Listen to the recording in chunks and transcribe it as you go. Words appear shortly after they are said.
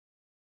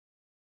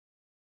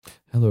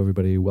Hello,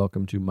 everybody.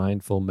 Welcome to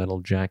Mindful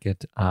Metal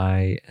Jacket.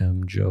 I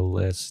am Joe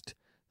List.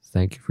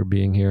 Thank you for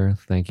being here.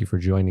 Thank you for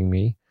joining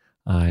me.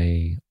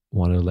 I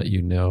want to let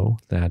you know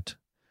that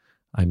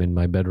I'm in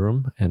my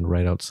bedroom, and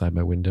right outside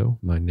my window,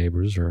 my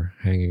neighbors are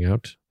hanging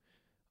out,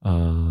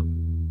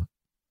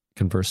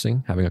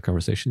 conversing, having a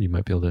conversation. You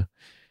might be able to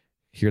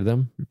hear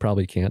them. You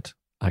probably can't.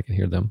 I can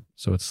hear them,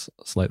 so it's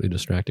slightly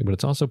distracting, but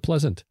it's also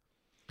pleasant.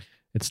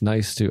 It's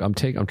nice to. I'm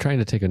trying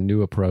to take a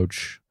new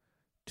approach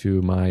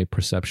to my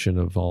perception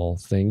of all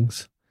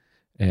things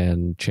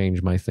and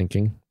change my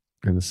thinking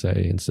and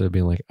say, instead of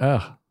being like,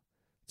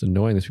 it's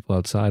annoying, there's people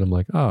outside, I'm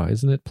like,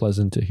 isn't it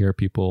pleasant to hear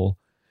people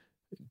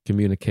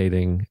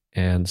communicating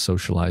and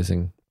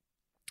socializing?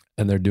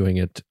 And they're doing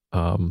it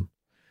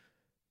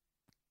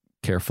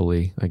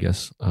carefully, I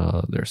guess.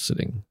 They're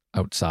sitting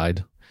outside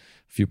a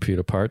few feet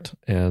apart.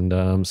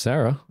 And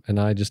Sarah and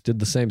I just did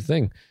the same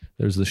thing.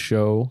 There's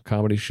the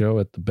comedy show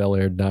at the Bel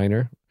Air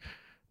Diner,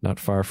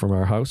 not far from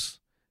our house.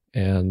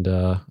 And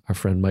our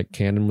friend Mike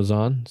Cannon was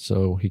on,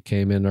 so he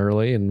came in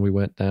early, and we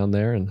went down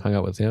there and hung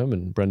out with him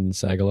and Brendan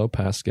Sagalow,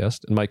 past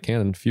guest, and Mike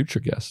Cannon, future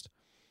guest,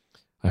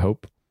 I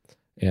hope.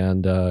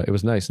 And it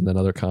was nice. And then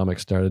other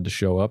comics started to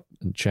show up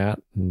and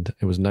chat, and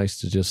it was nice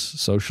to just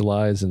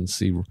socialize and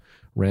see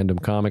random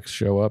comics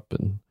show up,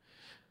 and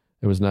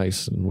it was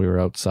nice. And we were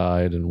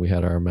outside, and we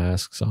had our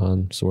masks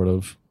on, sort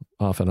of,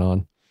 off and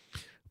on.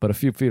 But a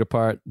few feet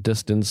apart,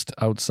 distanced,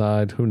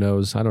 outside, who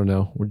knows? I don't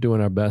know. We're doing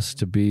our best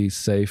to be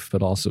safe,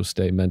 but also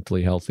stay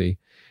mentally healthy.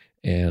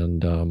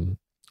 And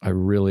I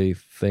really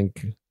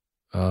think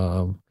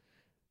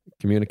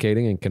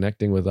communicating and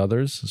connecting with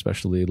others,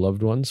 especially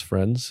loved ones,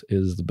 friends,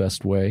 is the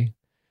best way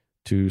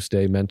to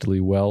stay mentally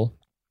well.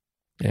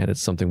 And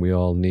it's something we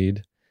all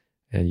need.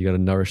 And you got to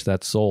nourish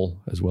that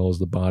soul as well as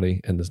the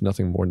body. And there's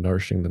nothing more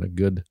nourishing than a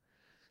good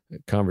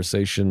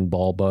conversation,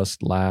 ball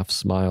bust, laugh,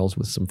 smiles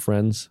with some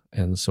friends.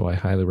 And so I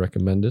highly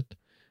recommend it.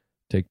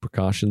 Take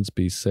precautions,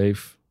 be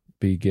safe,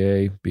 be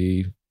gay,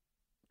 be,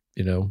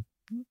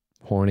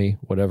 horny,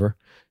 whatever.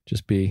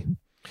 Just be.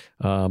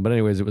 But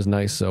anyways, it was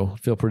nice. So I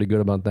feel pretty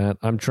good about that.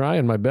 I'm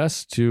trying my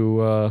best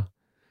to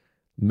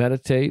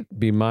meditate,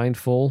 be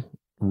mindful,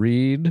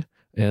 read.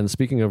 And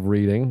speaking of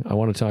reading, I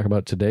want to talk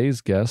about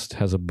today's guest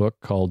has a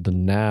book called The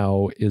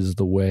Now is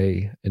the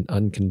Way, an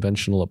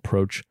Unconventional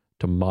Approach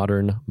to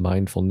Modern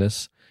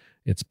Mindfulness.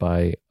 It's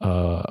by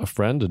a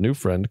new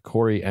friend,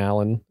 Corey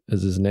Allen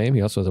is his name.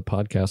 He also has a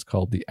podcast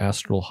called the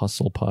Astral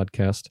Hustle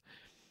Podcast.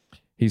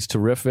 He's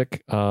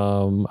terrific.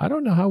 I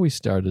don't know how we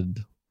started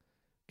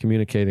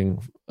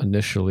communicating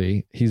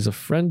initially. He's a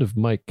friend of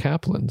Mike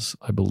Kaplan's,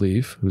 I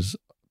believe, who's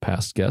a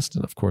past guest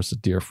and, of course, a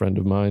dear friend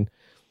of mine.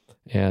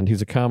 And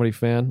he's a comedy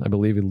fan. I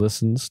believe he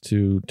listens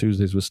to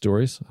Tuesdays with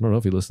Stories. I don't know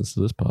if he listens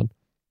to this pod.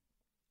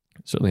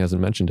 Certainly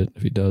hasn't mentioned it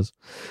if he does.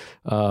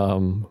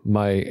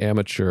 My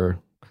amateur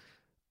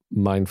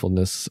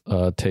mindfulness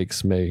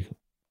takes may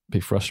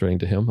be frustrating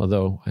to him,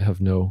 although I have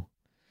no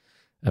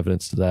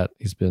evidence to that.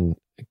 He's been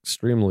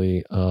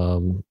extremely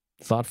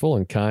thoughtful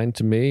and kind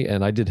to me.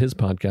 And I did his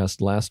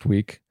podcast last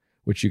week,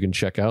 which you can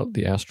check out,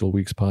 the Astral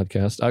Weeks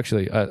podcast.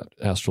 Actually,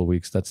 Astral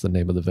Weeks, that's the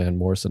name of the Van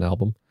Morrison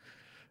album,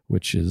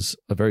 which is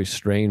a very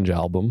strange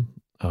album.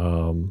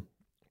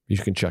 You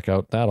can check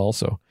out that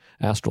also.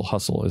 Astral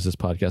Hustle is his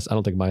podcast. I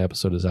don't think my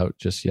episode is out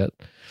just yet,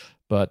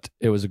 but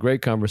it was a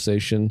great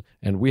conversation,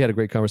 and we had a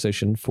great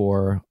conversation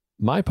for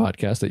my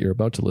podcast that you're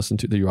about to listen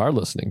to, that you are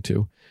listening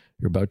to.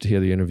 You're about to hear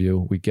the interview.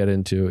 We get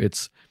into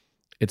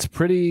it's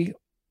pretty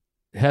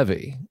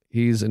heavy.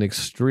 He's an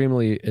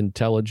extremely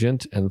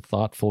intelligent and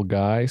thoughtful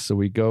guy, so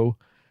we go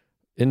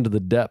into the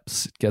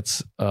depths. It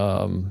gets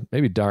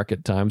maybe dark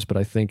at times, but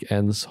I think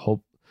ends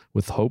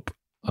with hope.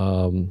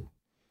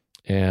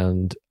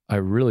 And I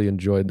really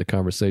enjoyed the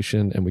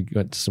conversation, and we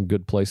went to some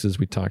good places.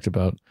 We talked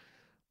about,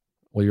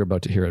 well, you're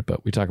about to hear it,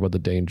 but we talk about the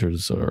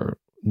dangers or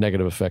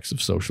negative effects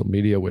of social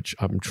media, which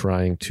I'm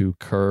trying to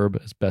curb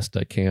as best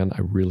I can.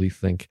 I really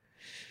think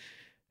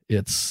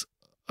it's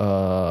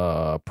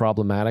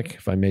problematic,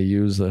 if I may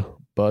use a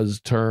buzz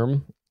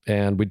term.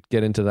 And we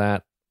get into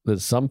that.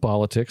 There's some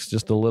politics,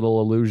 just a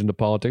little allusion to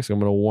politics. I'm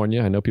going to warn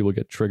you. I know people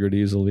get triggered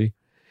easily.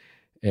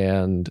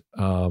 And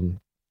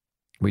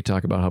we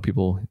talk about how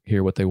people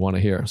hear what they want to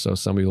hear. So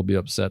somebody will be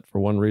upset for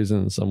one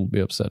reason and some will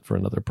be upset for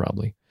another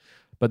probably.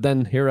 But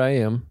then here I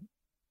am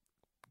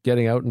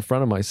getting out in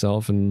front of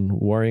myself and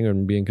worrying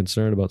and being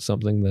concerned about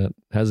something that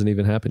hasn't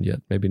even happened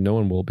yet. Maybe no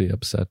one will be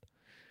upset.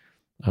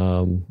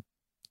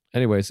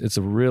 Anyways, it's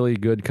a really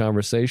good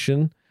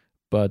conversation,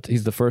 but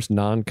he's the first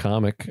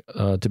non-comic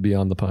to be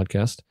on the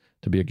podcast,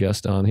 to be a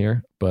guest on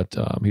here. But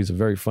he's a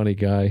very funny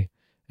guy,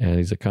 and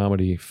he's a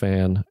comedy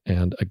fan.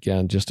 And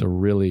again, just a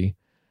really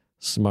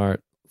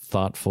smart,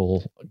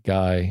 thoughtful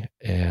guy,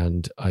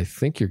 and I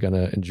think you're going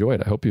to enjoy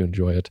it. I hope you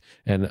enjoy it.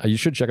 And you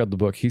should check out the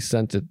book. He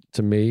sent it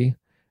to me,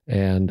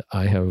 and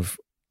I have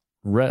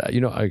read,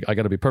 I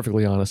got to be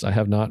perfectly honest, I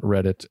have not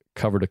read it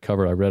cover to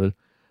cover. I read it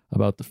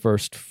about the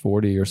first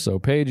 40 or so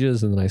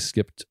pages, and then I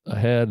skipped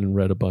ahead and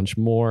read a bunch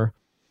more.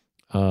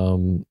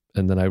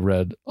 And then I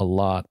read a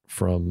lot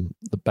from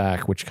the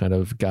back, which kind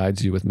of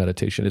guides you with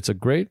meditation. It's a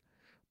great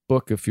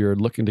book if you're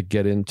looking to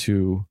get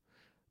into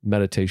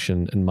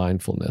meditation and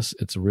mindfulness.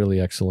 It's a really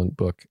excellent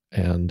book.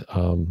 And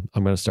I'm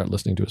going to start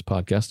listening to his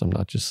podcast. I'm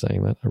not just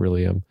saying that. I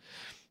really am.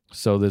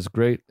 So there's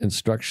great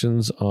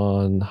instructions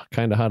on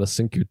kind of how to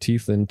sink your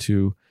teeth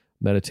into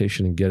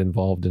meditation and get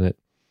involved in it.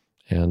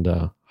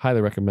 And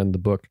highly recommend the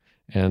book.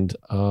 And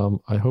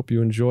I hope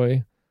you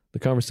enjoy the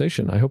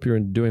conversation. I hope you're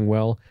doing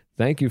well.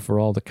 Thank you for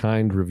all the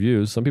kind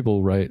reviews. Some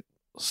people write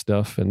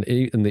stuff and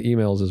in the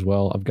emails as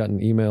well. I've gotten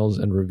emails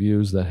and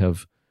reviews that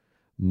have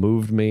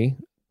moved me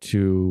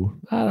to,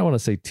 I don't want to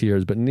say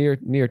tears, but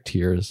near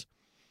tears.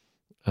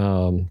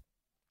 I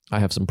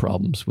have some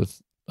problems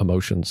with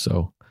emotions.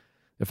 So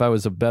if I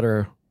was a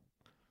better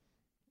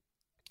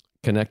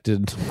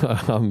connected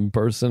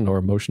person or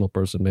emotional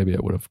person, maybe I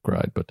would have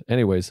cried. But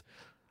anyways,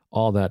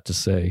 all that to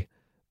say,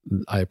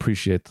 I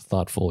appreciate the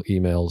thoughtful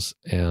emails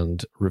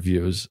and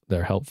reviews.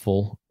 They're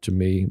helpful to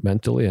me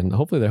mentally, and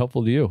hopefully they're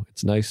helpful to you.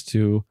 It's nice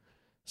to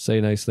say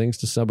nice things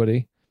to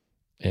somebody,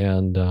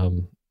 and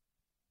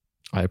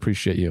I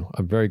appreciate you.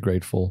 I'm very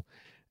grateful,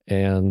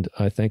 and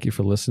I thank you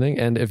for listening.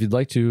 And if you'd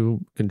like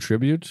to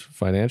contribute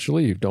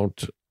financially, you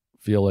don't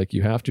feel like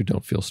you have to,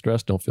 don't feel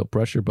stressed, don't feel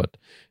pressure, but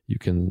you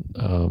can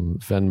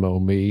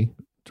Venmo me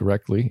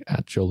directly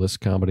at Joe List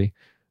Comedy.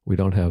 We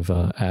don't have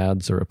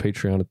ads or a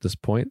Patreon at this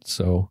point,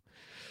 so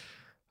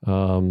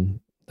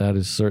that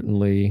is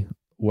certainly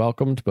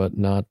welcomed, but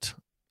not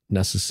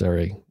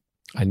necessary.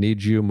 I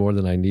need you more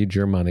than I need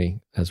your money,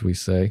 as we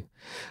say.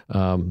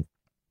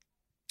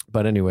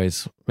 But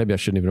anyways, maybe I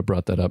shouldn't even have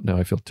brought that up. Now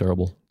I feel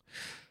terrible.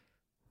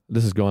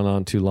 This is going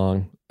on too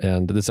long,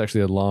 and this is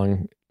actually a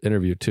long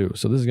interview too.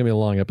 So this is going to be a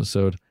long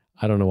episode.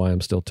 I don't know why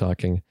I'm still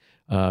talking.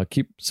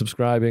 Keep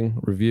subscribing,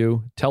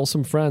 review, tell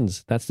some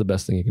friends. That's the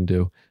best thing you can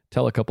do.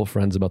 Tell a couple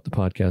friends about the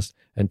podcast,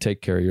 and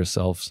take care of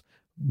yourselves.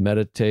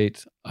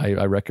 Meditate.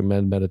 I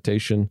recommend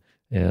meditation,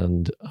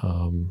 and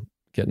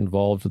get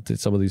involved with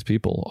some of these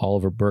people.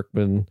 Oliver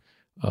Berkman,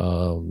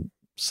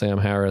 Sam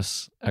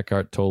Harris,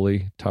 Eckhart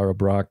Tolle, Tara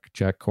Brach,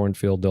 Jack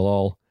Kornfield. They'll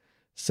all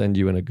send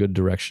you in a good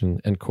direction.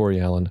 And Corey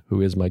Allen,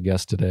 who is my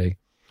guest today.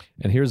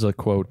 And here's a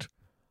quote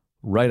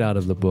right out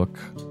of the book.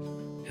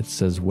 It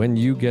says, "When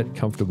you get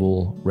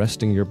comfortable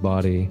resting your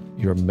body,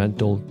 your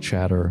mental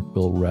chatter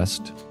will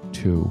rest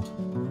too."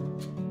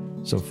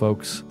 So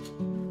folks,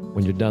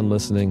 when you're done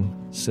listening,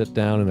 sit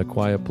down in a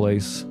quiet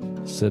place,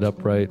 sit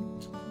upright,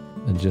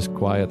 and just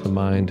quiet the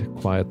mind,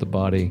 quiet the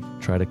body,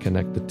 try to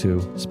connect the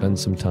two, spend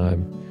some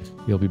time.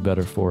 You'll be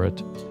better for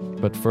it.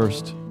 But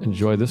first,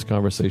 enjoy this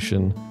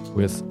conversation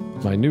with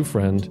my new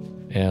friend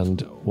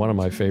and one of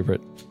my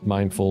favorite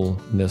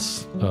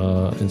mindfulness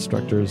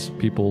instructors,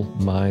 people,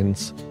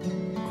 minds,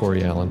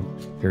 Corey Allen.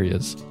 Here he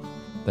is.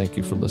 Thank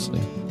you for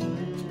listening.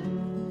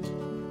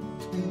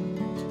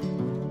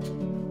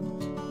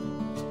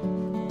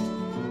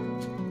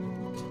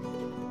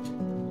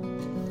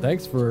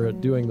 Thanks for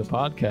doing the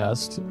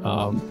podcast.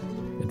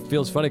 It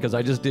feels funny because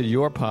I just did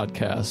your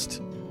podcast,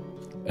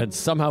 and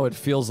somehow it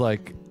feels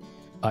like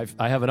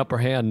I have an upper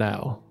hand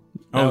now.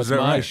 Oh, is that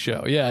my right?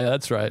 show. Yeah,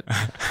 that's right.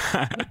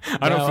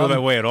 I don't feel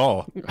that way at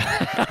all.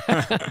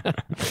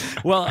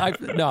 Well,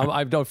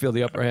 I don't feel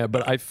the upper hand,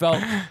 but I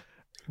felt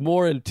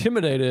more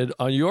intimidated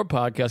on your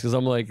podcast because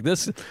I'm like,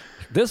 this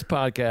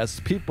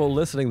podcast, people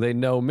listening, they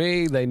know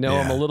me, they know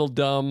I'm a little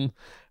dumb,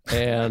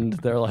 and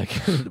they're like,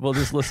 well,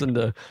 just listen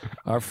to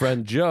our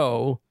friend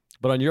Joe.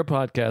 But on your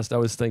podcast, I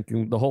was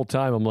thinking the whole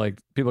time, I'm like,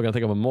 people are going to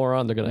think I'm a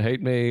moron. They're going to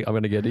hate me. I'm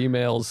going to get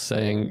emails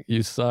saying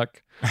you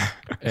suck.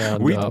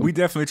 And we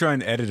definitely try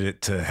and edit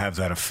it to have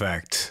that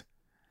effect.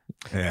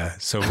 Yeah,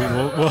 so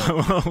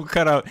we'll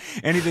cut out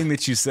anything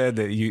that you said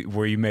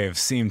where you may have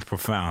seemed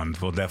profound.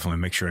 We'll definitely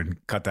make sure and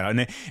cut that out.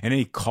 And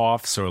any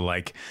coughs or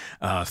like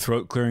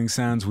throat clearing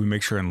sounds, we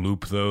make sure and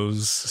loop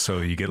those so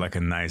you get like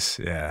a nice,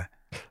 yeah.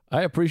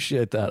 I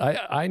appreciate that.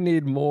 I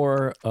need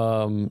more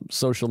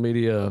social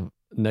media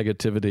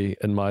negativity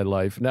in my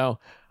life. Now,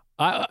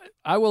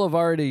 I will have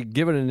already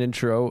given an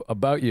intro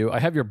about you. I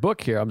have your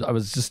book here. I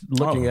was just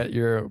looking at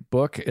your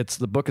book.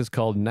 The book is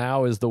called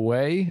Now is the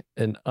Way,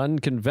 An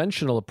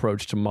Unconventional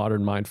Approach to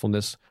Modern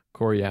Mindfulness,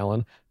 Corey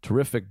Allen.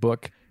 Terrific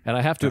book. And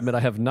I have to admit,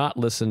 I have not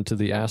listened to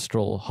the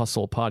Astral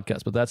Hustle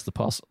podcast, but that's the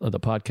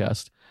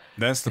podcast.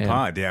 That's the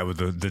pod, yeah, with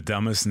the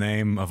dumbest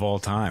name of all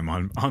time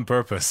on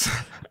purpose.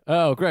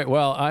 Oh, great.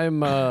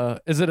 Well,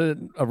 is it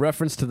a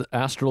reference to the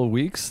Astral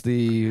Weeks,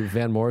 the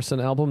Van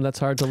Morrison album that's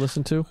hard to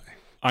listen to?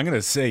 I'm going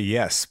to say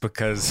yes,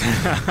 because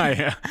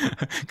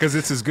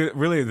it's as good.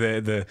 Really,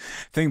 the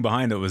thing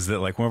behind it was that,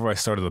 like, whenever I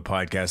started the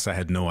podcast, I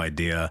had no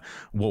idea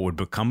what would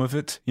become of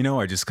it. You know,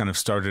 I just kind of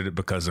started it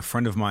because a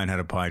friend of mine had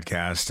a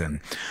podcast, and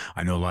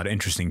I know a lot of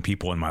interesting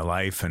people in my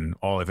life, and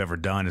all I've ever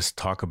done is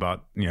talk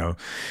about, you know,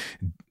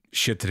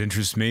 shit that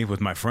interests me with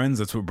my friends.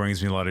 That's what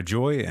brings me a lot of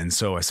joy. And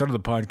so I started the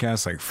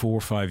podcast like 4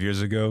 or 5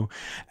 years ago.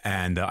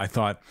 And I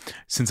thought,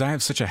 since I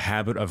have such a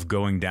habit of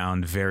going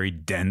down very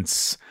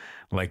dense,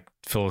 like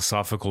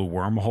philosophical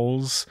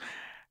wormholes,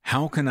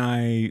 how can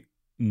I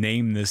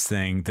name this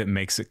thing that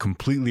makes it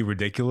completely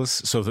ridiculous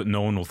so that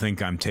no one will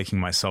think I'm taking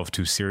myself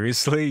too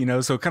seriously, you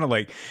know? So kind of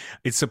like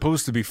it's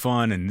supposed to be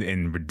fun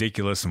and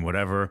ridiculous and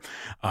whatever,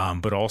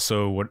 but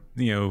also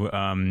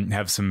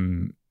have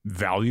some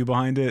value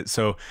behind it.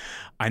 So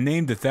I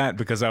named it that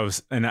because I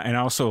was, and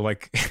also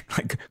like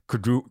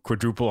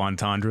quadruple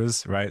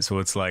entendres, right? So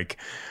it's like,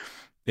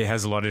 it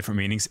has a lot of different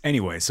meanings.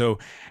 Anyway, so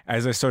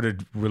as I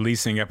started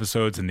releasing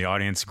episodes and the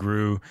audience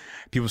grew,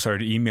 people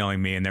started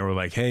emailing me and they were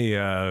like, hey,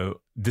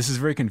 this is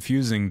very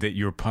confusing that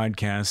your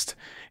podcast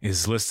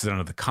is listed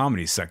under the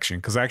comedy section.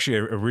 Because I actually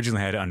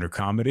originally had it under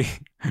comedy.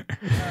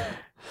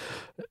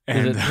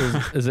 And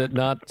is it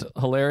not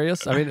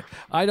hilarious? I mean,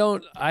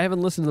 I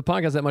haven't listened to the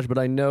podcast that much, but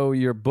I know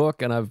your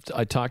book, and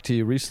I talked to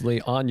you recently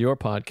on your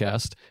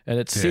podcast, and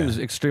it seems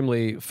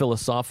extremely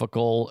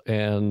philosophical,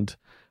 and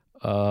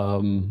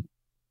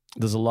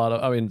there's a lot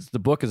of, I mean, the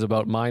book is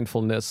about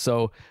mindfulness.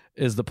 So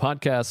is the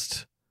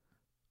podcast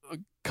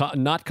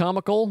not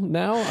comical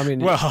now? I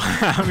mean, well,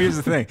 here's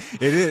the thing.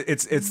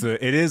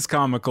 It is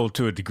comical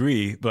to a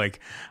degree. Like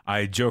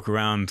I joke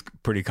around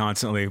pretty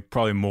constantly,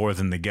 probably more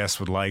than the guests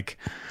would like,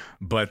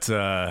 but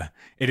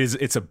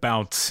it's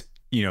about,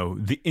 you know,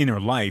 the inner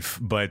life,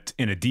 but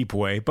in a deep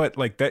way. But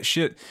like that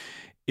shit,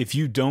 if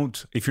you're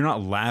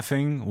not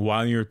laughing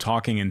while you're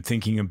talking and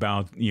thinking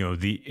about, you know,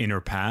 the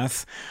inner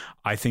path,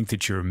 I think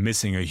that you're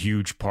missing a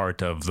huge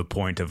part of the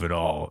point of it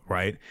all,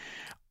 right?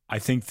 I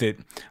think that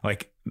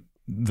like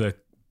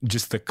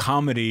just the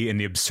comedy and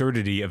the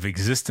absurdity of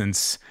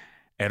existence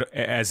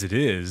as it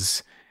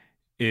is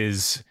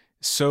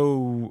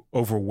so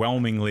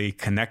overwhelmingly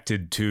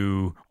connected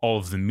to all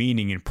of the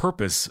meaning and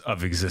purpose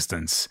of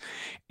existence.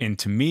 And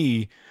to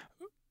me,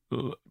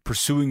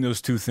 pursuing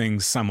those two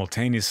things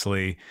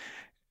simultaneously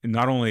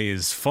not only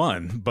is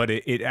fun, but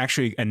it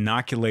actually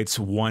inoculates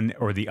one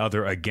or the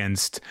other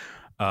against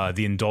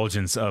the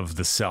indulgence of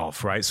the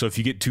self, right? So if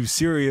you get too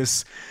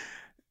serious,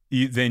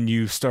 then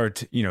you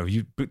start, you know,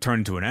 you turn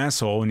into an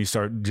asshole and you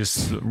start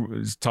just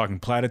talking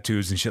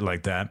platitudes and shit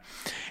like that.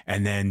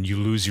 And then you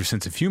lose your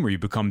sense of humor. You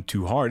become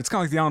too hard. It's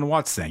kind of like the Alan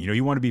Watts thing. You know,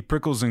 you want to be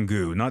prickles and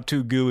goo, not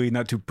too gooey,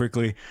 not too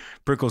prickly,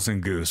 prickles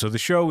and goo. So the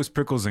show is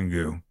Prickles and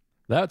Goo.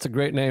 That's a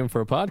great name for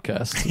a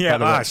podcast.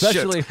 Yeah,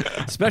 especially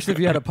if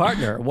you had a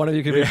partner. One of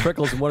you could be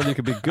Prickles and one of you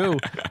could be Goo.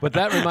 But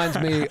that reminds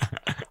me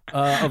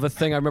of a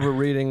thing I remember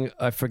reading.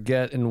 I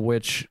forget in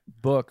which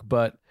book,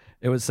 but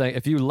it was saying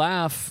if you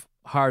laugh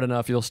hard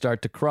enough, you'll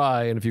start to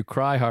cry, and if you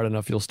cry hard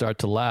enough, you'll start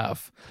to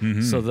laugh.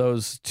 Mm-hmm. So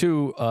those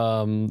two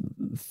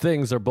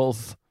things are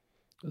both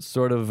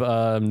sort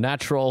of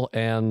natural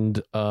and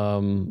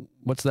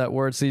what's that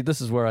word? See, this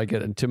is where I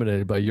get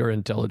intimidated by your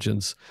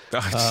intelligence.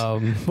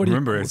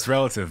 Remember, it's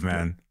relative,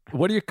 man.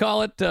 What do you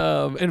call it?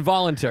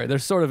 Involuntary.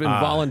 There's sort of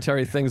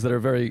involuntary things that are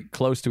very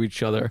close to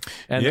each other.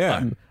 And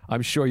yeah.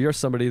 I'm sure you're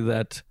somebody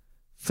that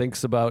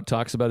talks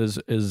about,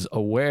 is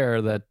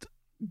aware that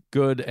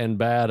good and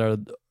bad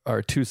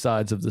are two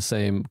sides of the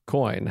same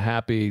coin.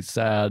 Happy,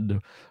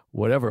 sad,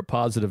 whatever,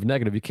 positive,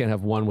 negative. You can't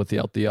have one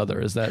without the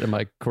other. Am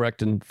I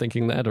correct in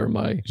thinking that, or am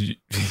I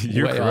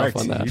You're way correct.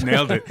 off on that? You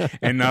nailed it.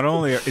 And not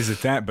only is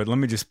it that, but let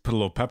me just put a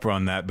little pepper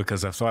on that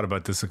because I've thought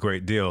about this a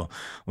great deal.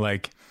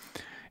 Like,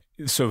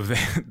 so,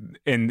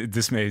 and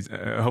this may,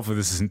 hopefully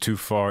this isn't too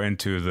far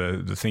into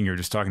the thing you're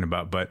just talking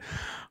about, but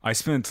I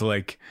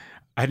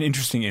had an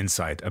interesting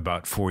insight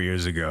about 4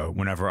 years ago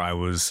whenever I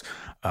was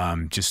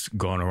just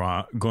going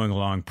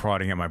along,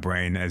 prodding at my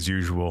brain as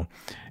usual.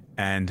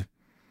 And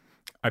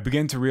I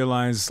began to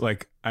realize,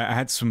 like, I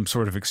had some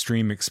sort of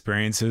extreme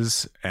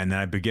experiences, and then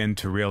I began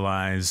to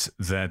realize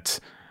that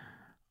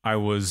I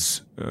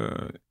was,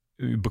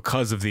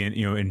 because of the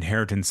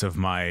inheritance of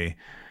my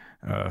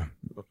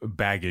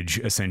baggage,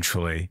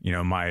 essentially,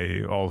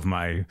 all of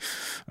my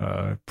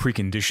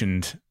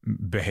preconditioned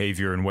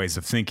behavior and ways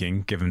of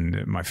thinking,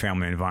 given my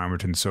family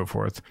environment and so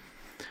forth.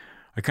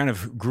 I kind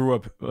of grew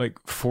up like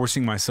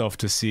forcing myself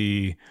to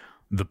see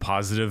the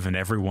positive in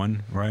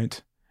everyone, right?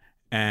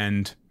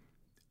 And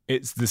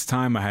it's this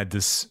time I had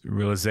this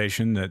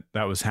realization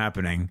that was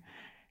happening.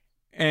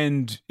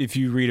 And if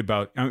you read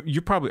about, are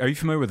you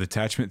familiar with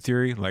attachment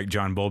theory, like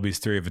John Bowlby's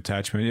theory of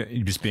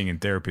attachment? Just being in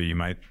therapy, you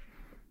might.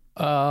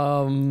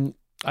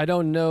 I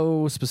don't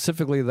know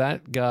specifically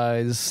that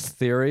guy's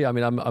theory. I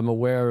mean, I'm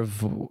aware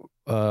of.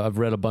 I've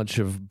read a bunch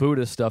of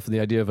Buddhist stuff and the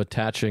idea of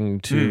attaching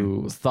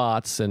to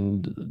thoughts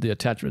and the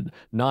attachment.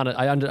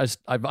 I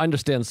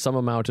understand some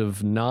amount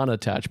of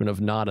non-attachment, of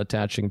not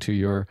attaching to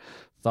your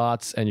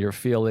thoughts and your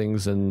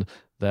feelings, and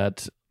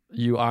that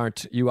you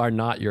are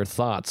not your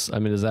thoughts. I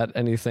mean, is that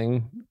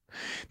anything?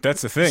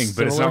 That's the thing,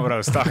 but it's not what I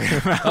was talking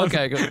about.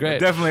 Okay,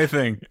 great. Definitely a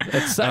thing.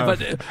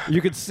 But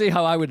you could see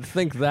how I would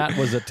think that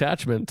was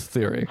attachment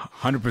theory.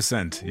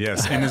 100%,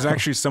 yes. And there's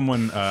actually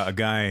a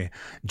guy,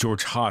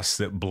 George Haas,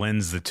 that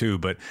blends the two.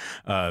 But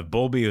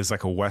Bowlby is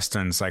like a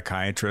Western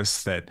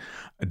psychiatrist that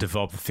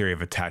developed the theory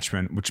of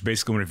attachment, which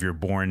basically, whenever you're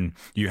born,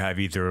 you have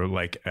either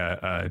like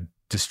a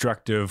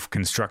destructive,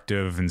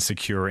 constructive, and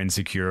secure,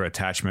 insecure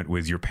attachment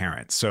with your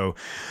parents. So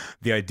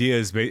the idea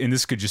is, and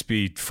this could just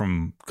be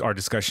from our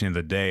discussion of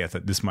the day, I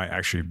thought this might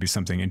actually be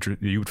something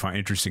you would find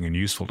interesting and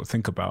useful to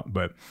think about.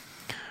 But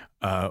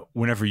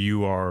whenever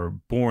you are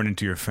born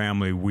into your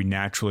family, we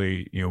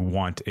naturally,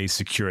 want a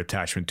secure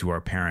attachment to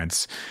our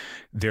parents.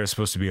 They're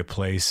supposed to be a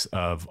place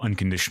of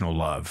unconditional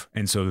love.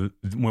 And so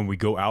when we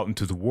go out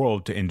into the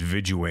world to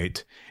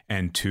individuate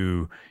and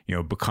to,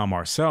 become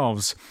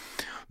ourselves,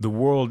 the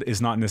world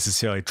is not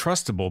necessarily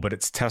trustable, but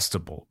it's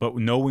testable. But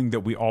knowing that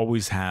we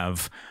always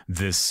have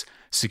this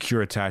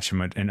secure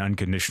attachment and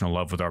unconditional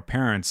love with our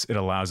parents, it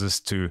allows us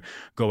to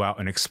go out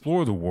and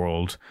explore the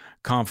world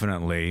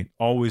confidently,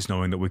 always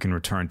knowing that we can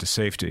return to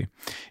safety.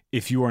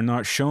 If you are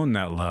not shown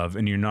that love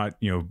and you're not,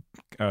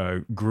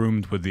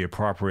 groomed with the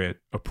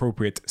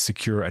appropriate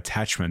secure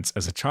attachments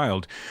as a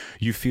child,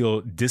 you feel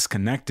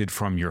disconnected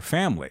from your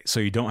family. So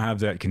you don't have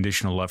that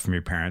conditional love from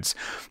your parents.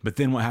 But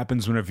then what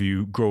happens whenever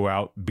you grow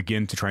out,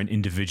 begin to try and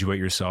individuate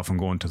yourself and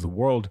go into the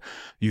world,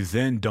 you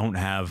then don't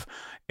have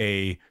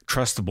a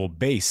trustable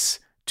base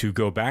to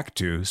go back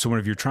to. So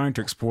whenever you're trying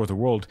to explore the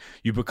world,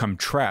 you become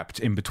trapped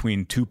in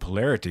between two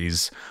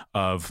polarities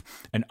of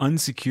an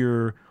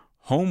unsecure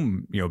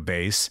home,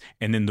 base,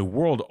 and then the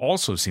world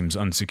also seems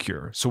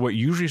unsecure. So what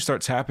usually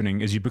starts happening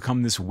is you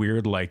become this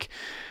weird, like,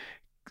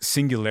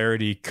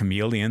 singularity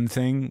chameleon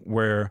thing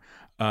where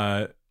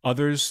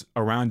others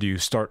around you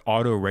start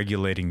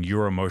auto-regulating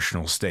your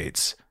emotional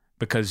states,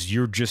 because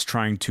you're just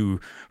trying to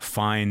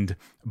find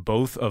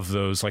both of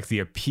those, like the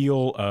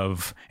appeal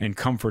of and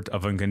comfort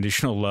of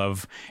unconditional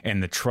love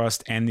and the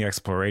trust and the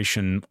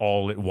exploration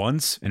all at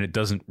once. And it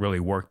doesn't really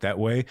work that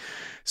way.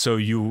 So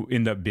you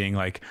end up being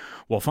like,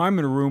 well, if I'm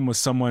in a room with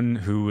someone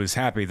who is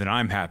happy, then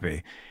I'm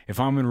happy. If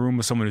I'm in a room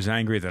with someone who's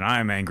angry, then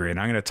I'm angry.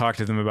 And I'm going to talk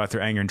to them about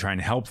their anger and try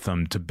and help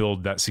them to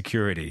build that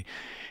security.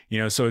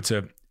 So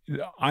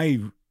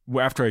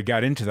after I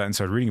got into that and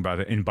started reading about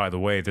it, and by the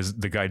way,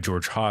 the guy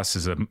George Haas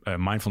is a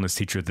mindfulness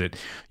teacher that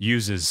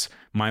uses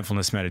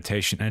mindfulness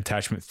meditation and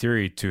attachment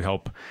theory to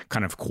help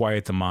kind of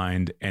quiet the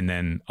mind and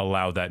then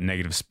allow that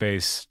negative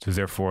space to,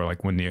 therefore,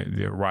 like when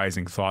the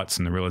arising thoughts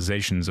and the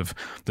realizations of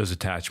those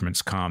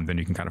attachments calm, then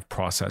you can kind of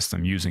process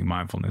them using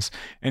mindfulness.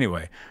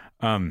 Anyway,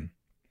 so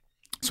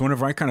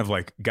whenever I kind of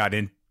like got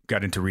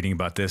into reading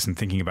about this and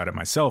thinking about it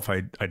myself,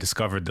 I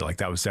discovered that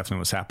that was definitely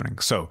what's happening.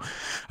 So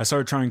I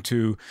started trying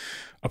to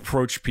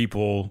approach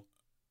people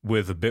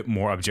with a bit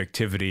more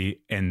objectivity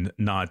and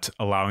not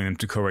allowing them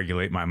to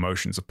co-regulate my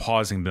emotions,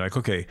 pausing and be like,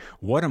 okay,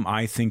 what am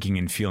I thinking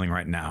and feeling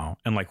right now?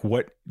 And like,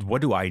 what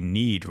do I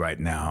need right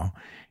now?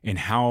 And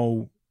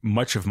how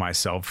much of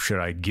myself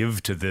should I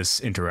give to this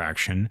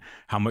interaction?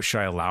 How much should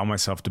I allow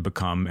myself to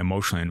become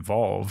emotionally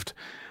involved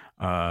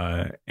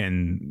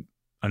in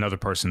another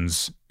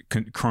person's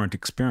current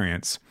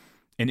experience?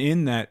 And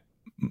in that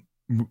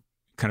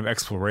kind of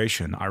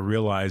exploration, I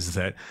realized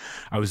that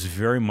I was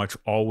very much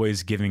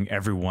always giving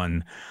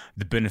everyone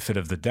the benefit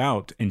of the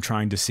doubt and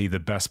trying to see the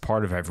best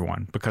part of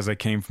everyone, because I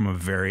came from a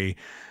very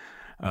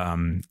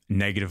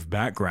negative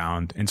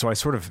background. And so I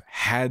sort of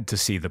had to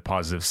see the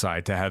positive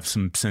side to have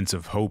some sense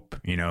of hope,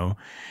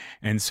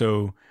 And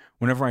so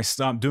whenever I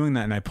stopped doing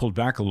that and I pulled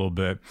back a little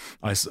bit,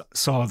 I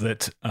saw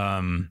that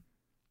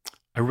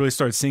I really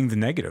started seeing the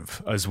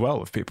negative as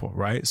well of people,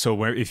 right?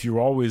 So if you're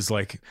always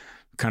like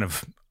kind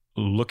of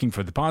looking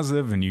for the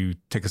positive and you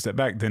take a step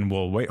back, then,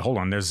 well, wait, hold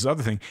on, there's this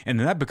other thing. And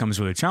then that becomes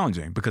really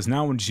challenging, because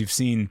now once you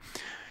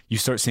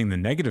start seeing the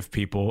negative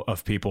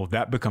of people,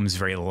 that becomes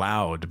very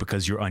loud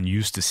because you're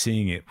unused to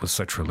seeing it with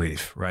such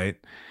relief, right?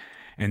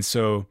 And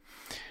so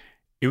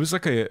it was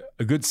like a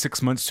good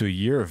 6 months to a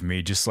year of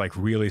me just like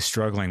really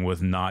struggling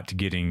with not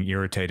getting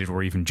irritated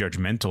or even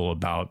judgmental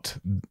about,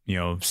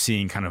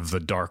 seeing kind of the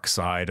dark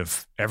side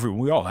of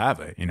we all have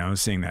it,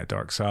 seeing that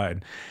dark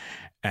side.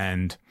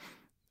 And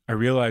I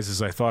realized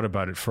as I thought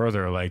about it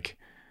further, like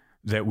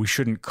that we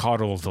shouldn't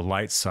coddle the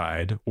light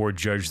side or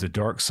judge the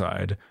dark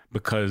side,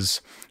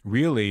 because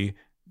really,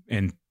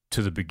 and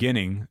to the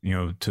beginning,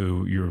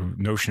 to your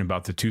notion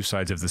about the two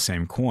sides of the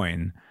same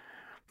coin,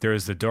 there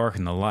is the dark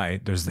and the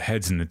light, there's the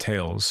heads and the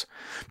tails,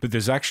 but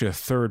there's actually a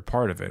third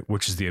part of it,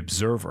 which is the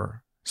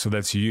observer. So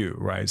that's you,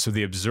 right? So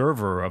the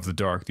observer of the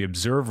dark, the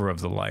observer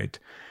of the light,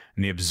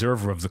 and the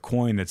observer of the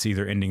coin that's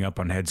either ending up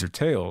on heads or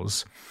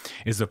tails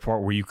is the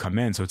part where you come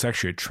in. So it's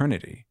actually a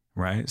trinity,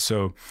 right?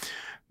 So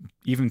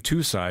even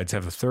two sides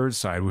have a third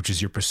side, which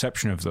is your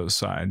perception of those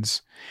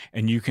sides.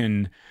 And you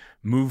can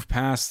move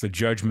past the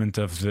judgment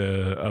of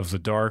the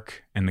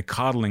dark and the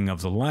coddling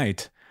of the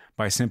light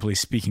by simply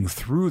speaking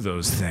through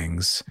those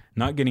things,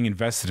 not getting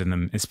invested in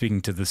them, and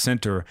speaking to the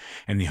center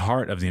and the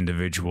heart of the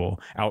individual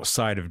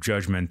outside of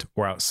judgment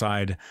or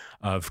outside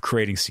of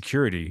creating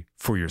security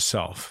for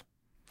yourself.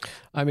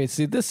 I mean,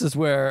 see, this is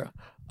where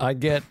I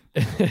get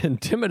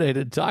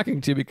intimidated talking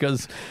to you,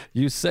 because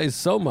you say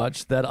so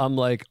much that I'm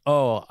like,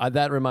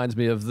 that reminds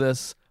me of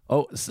this.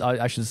 Oh,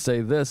 I should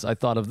say this. I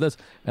thought of this.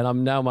 And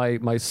I'm now,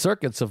 my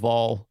circuits have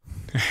all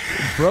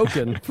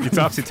broken. You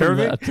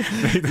topsy-turvy?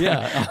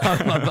 Yeah,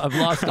 I've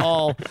lost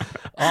all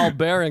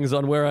bearings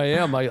on where I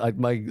am.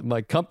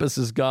 My compass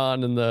is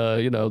gone, and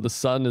the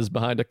sun is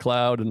behind a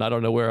cloud, and I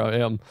don't know where I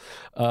am.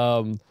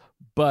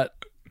 But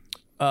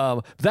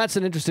that's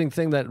an interesting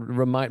thing that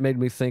made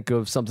me think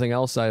of something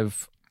else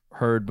I've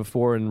heard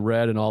before and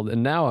read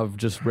and now I've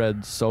just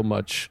read so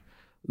much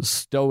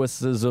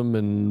Stoicism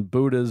and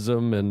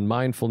Buddhism and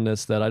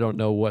mindfulness that I don't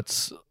know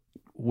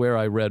where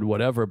I read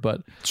whatever,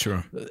 but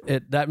sure,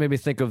 that made me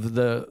think of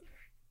the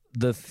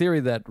theory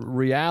that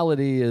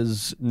reality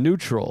is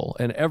neutral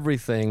and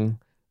everything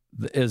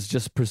is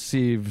just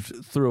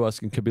perceived through us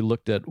and could be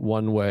looked at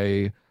one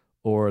way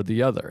or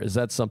the other. Is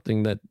that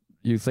something that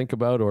you think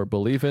about or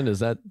believe in? Is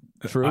that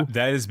true?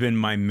 That has been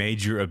my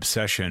major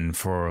obsession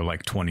for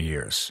like 20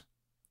 years.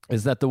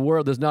 Is that the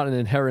world, there's not an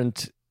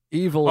inherent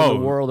evil in the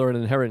world or an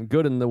inherent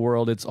good in the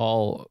world. It's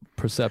all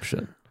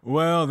perception.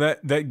 Well,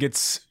 that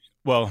gets,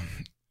 well,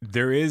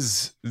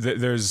 there's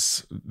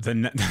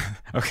the,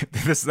 okay,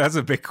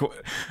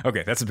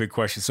 that's a big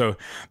question. So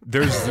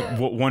there's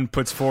what one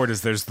puts forward is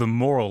there's the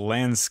moral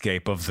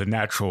landscape of the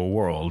natural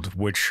world,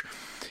 which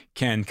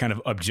can kind of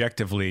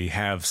objectively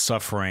have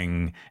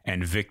suffering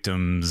and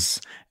victims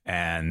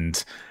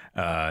and,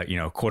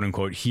 quote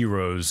unquote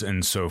heroes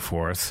and so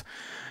forth.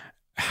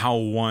 How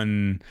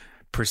one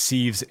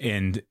perceives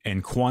and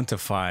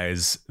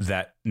quantifies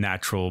that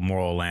natural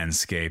moral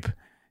landscape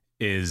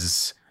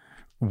is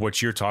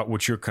what you're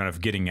kind of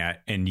getting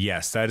at. And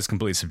yes, that is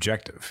completely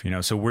subjective,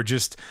 So we're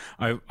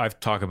I've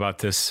talked about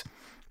this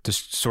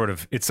sort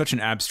of, it's such an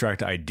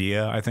abstract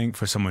idea, I think,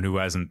 for someone who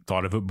hasn't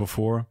thought of it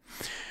before,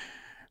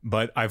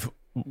 but I've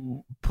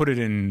put it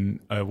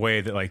in a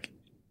way that, like,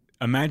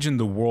 imagine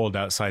the world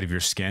outside of your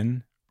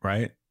skin,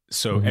 right?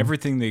 So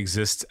everything that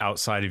exists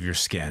outside of your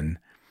skin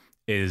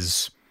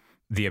is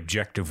the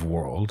objective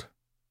world.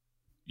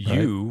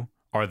 Right. You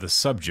are the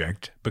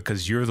subject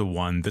because you're the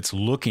one that's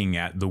looking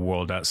at the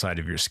world outside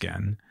of your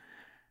skin.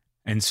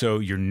 And so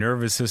your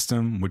nervous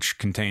system, which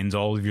contains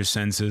all of your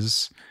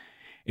senses,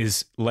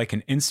 is like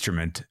an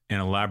instrument in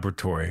a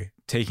laboratory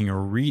taking a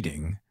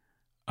reading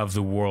of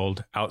the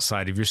world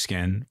outside of your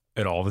skin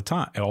at all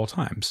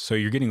times. So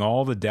you're getting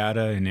all the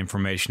data and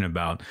information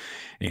about,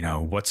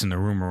 what's in the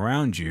room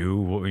around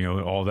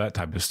you, all that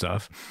type of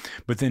stuff.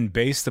 But then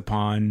based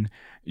upon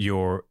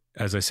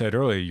as I said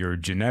earlier, your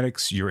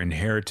genetics, your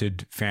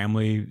inherited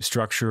family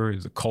structure,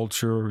 the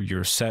culture,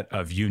 your set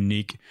of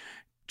unique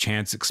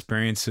chance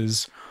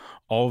experiences,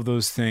 all of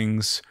those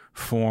things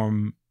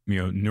form,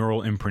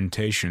 neural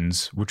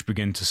imprintations, which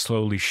begin to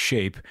slowly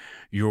shape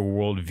your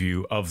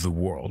worldview of the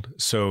world.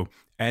 So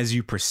as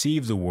you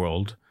perceive the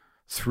world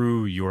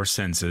through your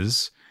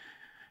senses,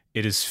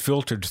 it is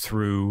filtered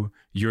through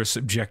your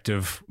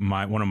subjective,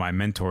 one of my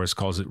mentors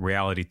calls it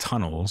reality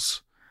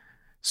tunnels.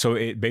 So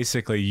it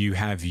basically, you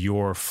have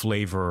your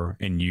flavor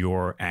and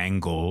your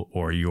angle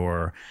or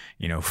your,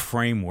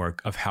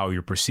 framework of how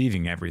you're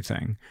perceiving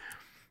everything.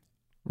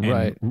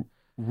 Right. And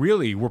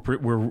really,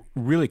 we're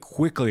really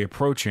quickly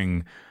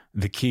approaching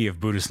the key of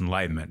Buddhist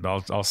enlightenment.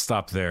 But I'll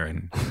stop there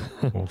and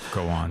we'll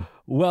go on.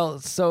 Well,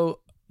 so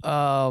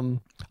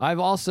I've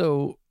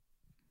also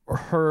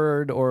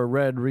heard or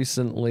read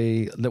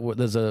recently that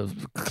there's a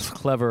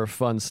clever,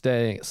 fun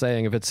saying,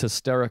 if it's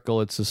hysterical,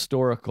 it's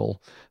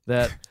historical,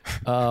 that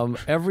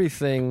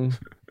everything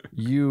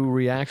you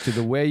react to,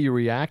 the way you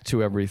react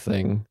to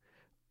everything,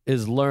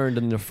 is learned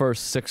in the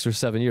first 6 or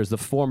 7 years, the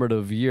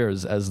formative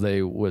years, as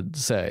they would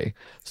say.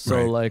 So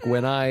right. Like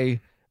when I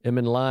am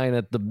in line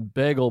at the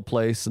bagel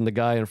place and the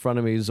guy in front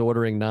of me is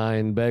ordering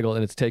 9 bagel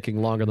and it's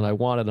taking longer than I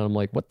wanted, and I'm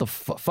like, what the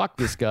fuck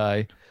this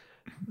guy?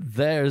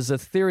 There's a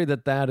theory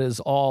that is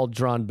all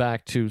drawn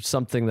back to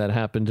something that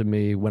happened to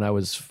me when I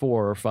was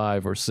 4 or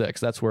 5 or 6.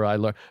 That's where I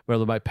learned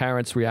whether my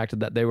parents reacted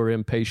that they were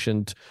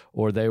impatient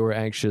or they were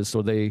anxious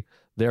or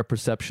their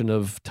perception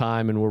of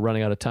time and we're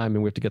running out of time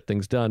and we have to get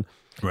things done.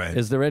 Right.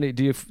 Is there any?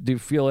 Do you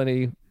feel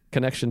any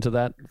connection to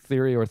that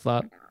theory or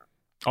thought?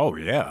 Oh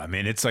yeah, I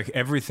mean it's like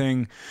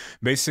everything.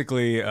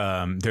 Basically,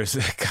 there's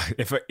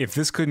if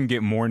this couldn't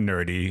get more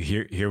nerdy,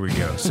 here we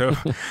go. So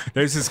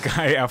there's this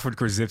guy Alfred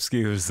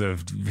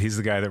Korzybski, he's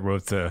the guy that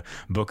wrote the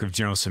book of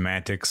General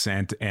Semantics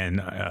and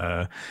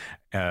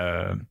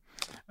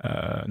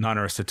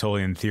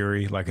non-Aristotelian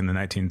theory, like in the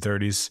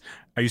 1930s.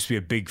 I used to be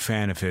a big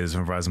fan of his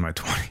when I was in my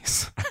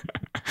 20s.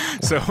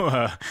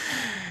 So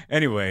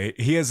anyway,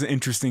 he has an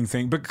interesting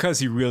thing because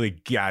he really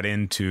got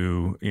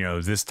into,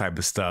 this type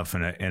of stuff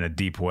in a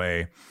deep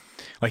way.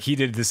 Like he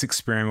did this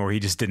experiment where he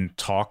just didn't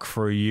talk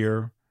for a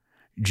year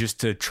just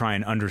to try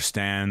and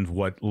understand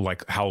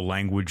how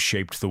language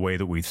shaped the way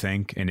that we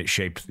think, and it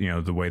shaped,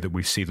 the way that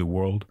we see the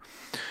world.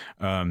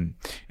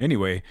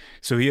 Anyway,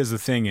 so he has a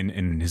thing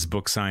in his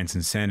book Science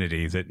and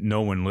Sanity that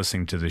no one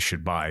listening to this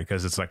should buy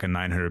because it's like a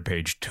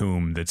 900-page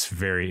tome that's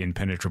very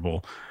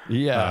impenetrable.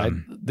 Yeah,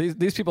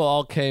 these people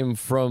all came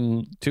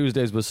from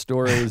Tuesdays with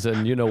Stories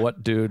and You Know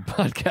What Dude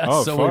podcast.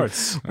 Oh, so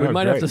farts. we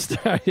might have Great. to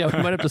start. Yeah,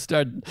 we might have to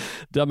start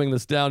dumbing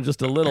this down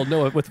just a little.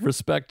 No, with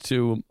respect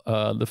to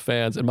the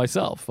fans and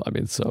myself. I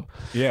mean, so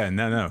Yeah,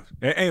 no.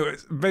 Anyway,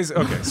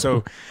 basically, okay.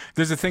 So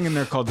there's a thing in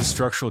there called the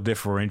structural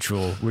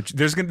differential, which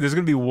there's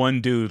gonna be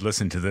one dude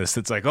listen to this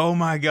that's like, oh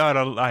my god,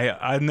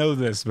 I know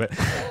this. But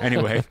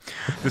anyway,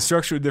 the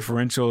structural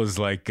differential is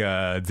like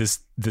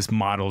this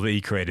model that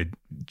he created.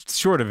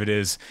 Short of it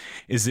is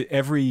that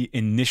every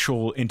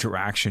initial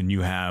interaction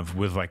you have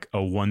with like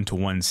a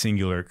one-to-one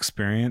singular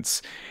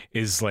experience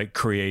is like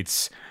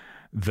creates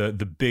the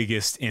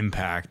biggest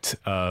impact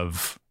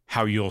of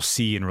how you'll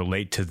see and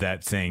relate to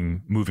that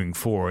thing moving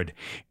forward.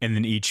 And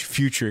then each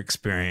future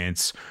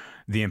experience,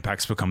 the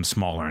impacts become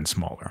smaller and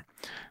smaller.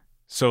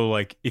 So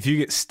like if you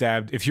get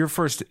stabbed, if your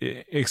first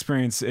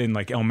experience in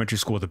like elementary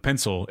school with a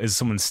pencil is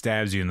someone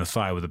stabs you in the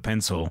thigh with a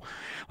pencil,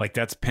 like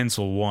that's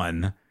pencil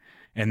 1.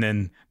 And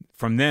then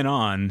from then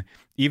on,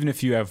 even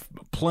if you have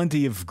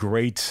plenty of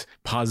great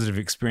positive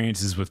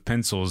experiences with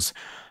pencils,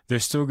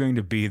 there's still going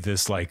to be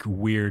this like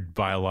weird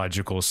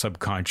biological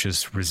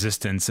subconscious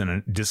resistance and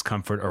a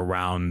discomfort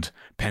around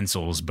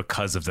pencils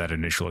because of that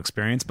initial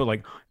experience. But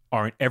like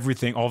all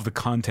of the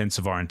contents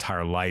of our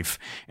entire life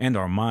and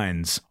our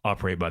minds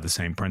operate by the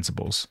same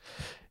principles.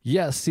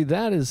 yeah, see,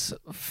 that is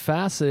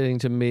fascinating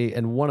to me.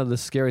 And one of the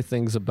scary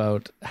things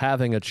about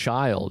having a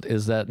child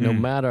is that no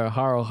matter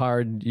how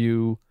hard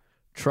you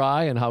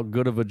try and how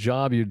good of a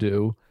job you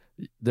do,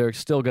 they're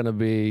still going to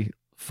be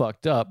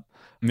fucked up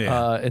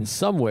in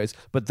some ways.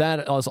 But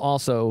that is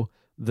also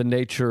the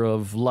nature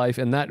of life.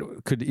 And that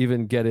could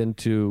even get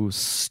into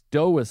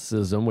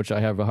stoicism, which I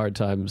have a hard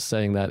time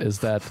saying that, is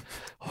that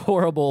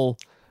horrible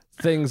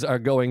things are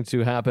going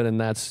to happen and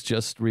that's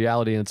just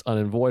reality and it's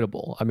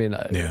unavoidable. I mean,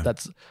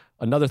 that's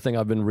another thing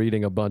I've been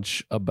reading a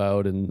bunch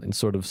about and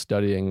sort of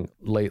studying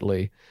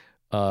lately,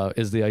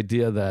 is the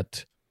idea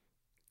that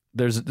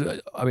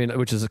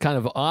which is kind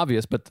of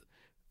obvious, but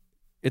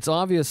it's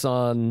obvious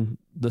on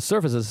the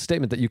surface as a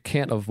statement that you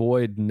can't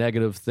avoid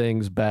negative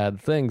things,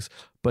 bad things,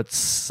 but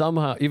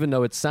somehow, even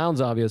though it sounds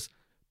obvious,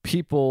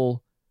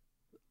 people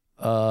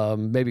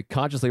maybe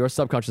consciously or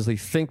subconsciously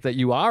think that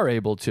you are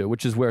able to,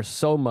 which is where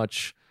so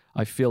much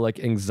I feel like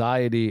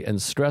anxiety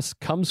and stress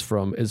comes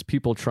from, is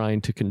people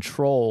trying to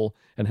control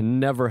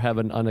and never have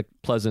an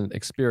unpleasant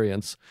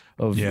experience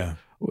of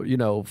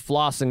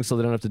flossing so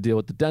they don't have to deal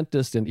with the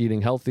dentist, and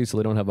eating healthy so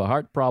they don't have a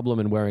heart problem,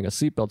 and wearing a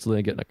seatbelt so they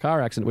don't get in a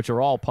car accident, which are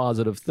all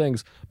positive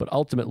things. But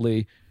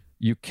ultimately,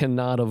 you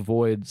cannot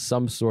avoid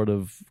some sort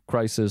of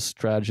crisis,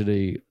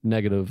 tragedy,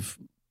 negative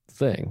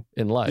thing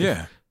in life.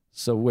 Yeah.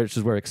 So which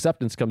is where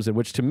acceptance comes in,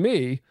 which to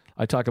me,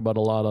 I talk about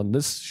a lot on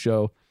this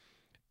show.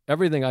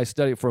 Everything I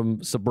study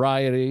from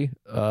sobriety,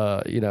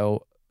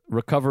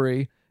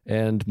 recovery,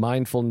 and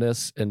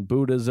mindfulness and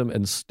Buddhism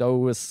and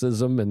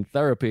Stoicism and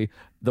therapy,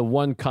 the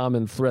one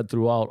common thread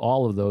throughout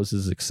all of those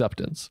is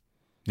acceptance.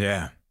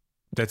 Yeah.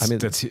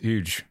 That's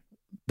huge.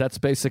 That's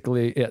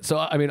basically it. So,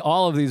 I mean,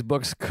 all of these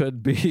books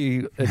could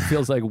be, it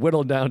feels like,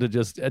 whittled down to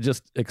just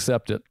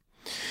accept it.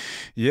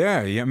 Yeah.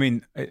 I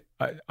mean,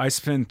 I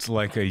spent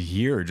like a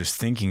year just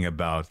thinking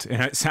about,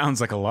 and it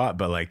sounds like a lot,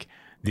 but like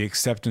the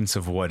acceptance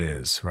of what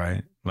is,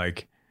 right?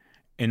 Like,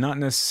 and not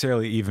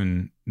necessarily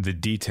even the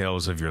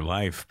details of your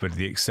life, but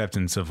the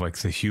acceptance of like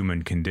the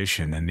human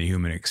condition and the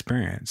human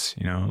experience,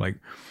 like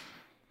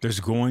there's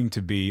going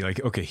to be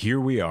like, okay, here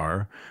we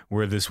are,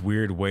 we're this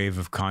weird wave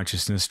of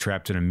consciousness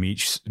trapped in a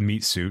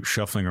meat suit,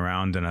 shuffling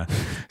around in a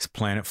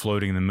planet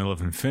floating in the middle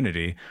of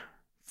infinity.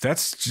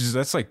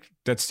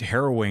 That's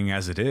harrowing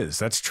as it is.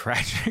 That's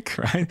tragic,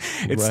 right?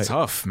 It's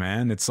tough,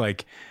 man. It's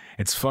like,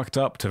 it's fucked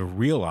up to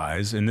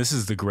realize, and this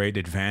is the great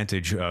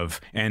advantage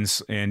of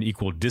and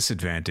equal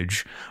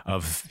disadvantage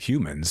of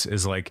humans,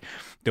 is like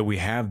that we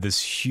have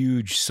this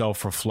huge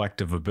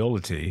self-reflective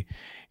ability,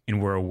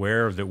 and we're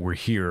aware that we're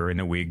here and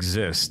that we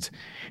exist.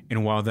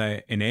 And while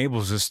that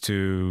enables us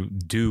to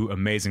do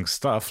amazing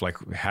stuff, like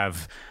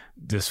have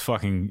this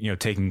fucking,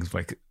 taking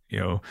like,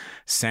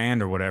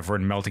 sand or whatever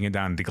and melting it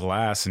down into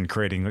glass and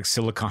creating like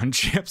silicon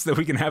chips that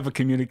we can have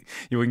we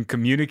can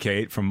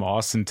communicate from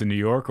Austin to New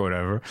York or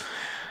whatever.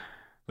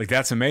 Like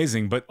that's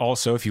amazing. But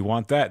also if you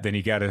want that, then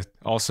you got to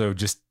also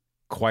just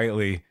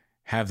quietly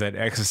have that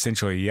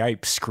existential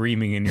yipe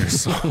screaming in your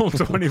soul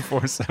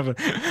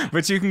 24/7.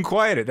 But you can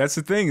quiet it. That's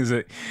the thing, is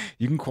that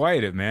you can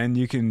quiet it, man.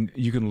 You can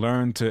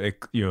learn to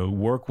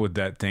work with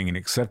that thing and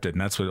accept it.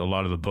 And that's what a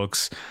lot of the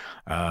books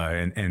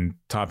and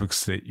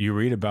topics that you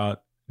read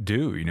about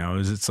do,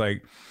 is it's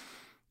like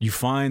you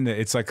find that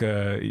it's like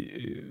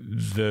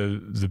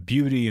the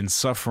beauty and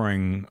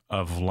suffering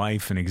of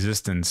life and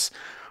existence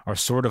are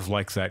sort of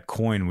like that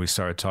coin we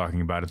started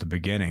talking about at the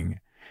beginning.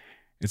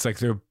 It's like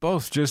they're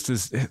both just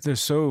as, they're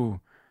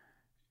so,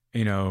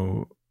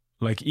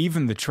 like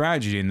even the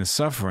tragedy and the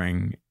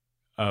suffering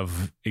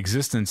of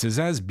existence is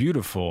as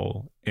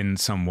beautiful in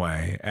some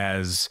way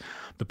as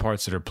the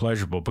parts that are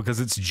pleasurable, because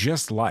it's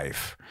just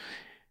life,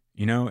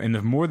 you know. And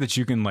the more that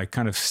you can like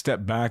kind of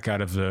step back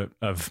out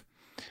of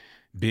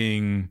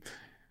being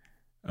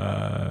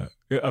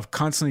of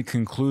constantly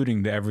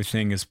concluding that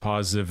everything is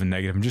positive and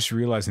negative, and just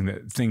realizing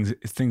that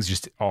things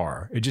just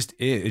are. It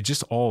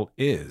just all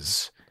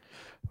is.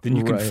 Then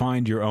you can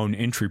find your own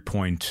entry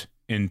point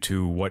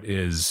into what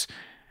is,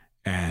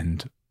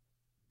 and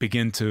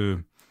begin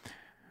to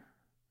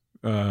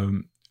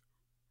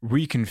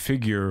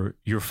reconfigure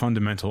your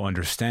fundamental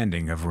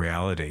understanding of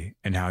reality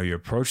and how you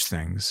approach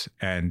things.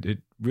 And it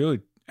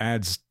really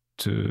adds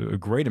to a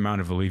great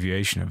amount of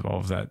alleviation of all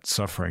of that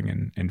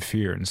suffering and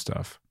fear and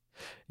stuff.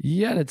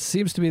 Yeah, and it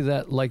seems to me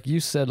that, like you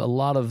said, a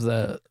lot of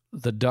the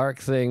dark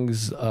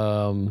things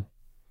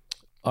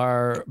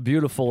are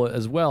beautiful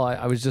as well.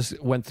 I was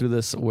just went through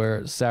this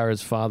where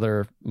Sarah's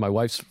father, my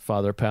wife's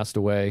father, passed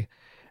away,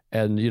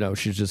 and you know,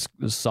 she's just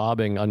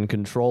sobbing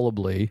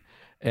uncontrollably.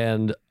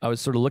 And I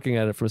was sort of looking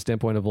at it from a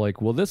standpoint of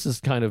like, well, this is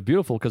kind of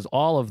beautiful because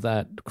all of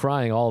that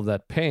crying, all of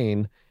that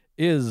pain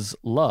is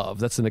love.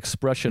 That's an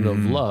expression of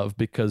love,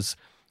 because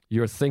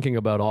you're thinking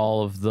about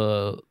all of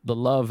the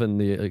love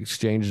and the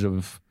exchange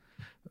of,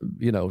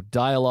 you know,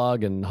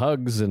 dialogue and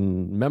hugs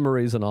and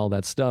memories and all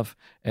that stuff.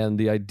 And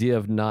the idea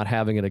of not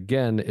having it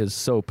again is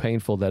so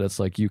painful that it's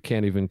like you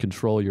can't even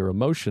control your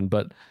emotion.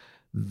 But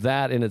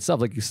that in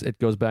itself, like it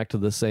goes back to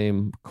the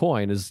same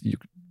coin, is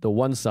the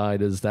one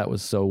side is that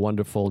was so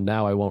wonderful,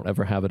 now I won't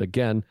ever have it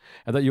again.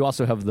 And that you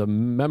also have the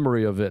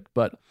memory of it.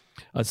 But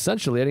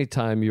essentially,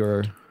 anytime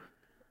you're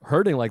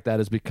hurting like that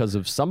is because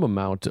of some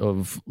amount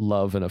of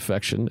love and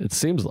affection, it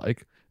seems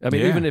like. I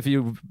mean, even if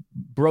you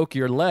broke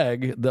your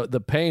leg,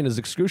 the pain is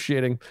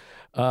excruciating.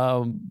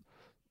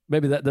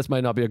 Maybe this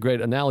might not be a great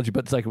analogy,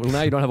 but it's like, well,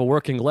 now you don't have a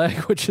working leg,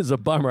 which is a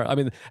bummer. I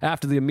mean,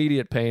 after the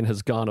immediate pain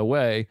has gone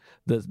away,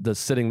 the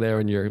sitting there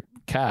in your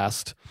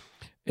cast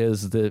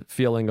is the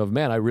feeling of,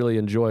 man, I really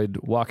enjoyed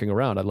walking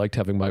around. I liked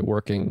having my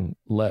working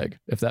leg,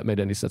 if that made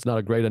any sense. Not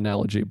a great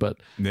analogy, but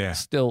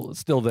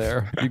still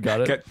there. You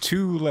got it. Got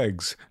two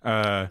legs.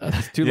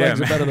 Two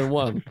legs are better than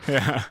one.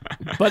 Yeah.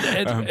 But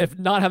if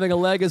not having a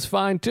leg is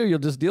fine too, you'll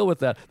just deal with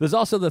that. There's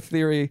also the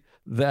theory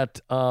that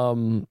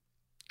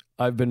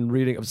I've been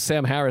reading.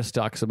 Sam Harris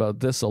talks about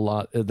this a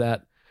lot,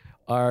 that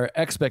our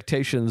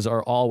expectations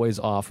are always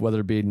off, whether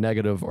it be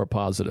negative or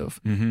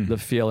positive. Mm-hmm. The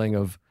feeling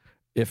of,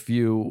 if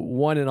you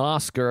won an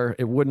Oscar,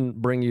 it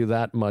wouldn't bring you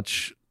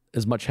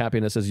as much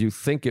happiness as you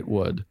think it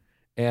would.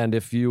 And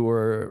if you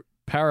were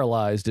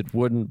paralyzed, it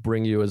wouldn't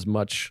bring you as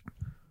much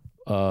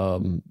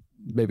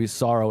maybe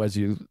sorrow as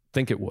you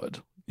think it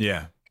would.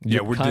 Yeah.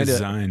 We're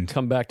designed.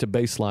 Come back to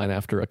baseline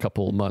after a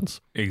couple of months.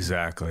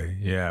 Exactly.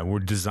 Yeah. We're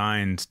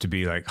designed to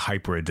be like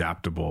hyper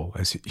adaptable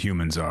as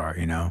humans are,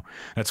 you know.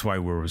 That's why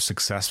we're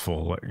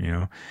successful, you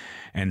know.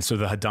 And so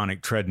the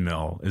hedonic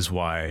treadmill is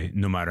why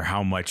no matter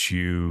how much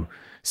you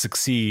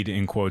succeed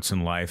in quotes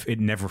in life, it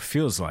never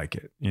feels like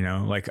it, you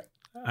know. Like,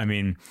 I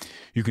mean,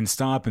 you can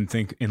stop and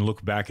think and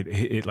look back at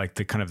it, like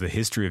the kind of the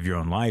history of your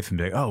own life, and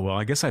be like, oh, well,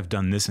 I guess I've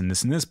done this and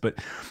this and this. But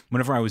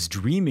whenever I was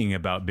dreaming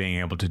about being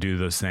able to do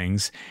those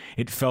things,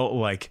 it felt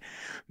like,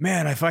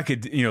 man, if I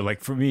could, you know,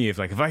 like for me, if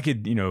I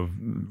could, you know,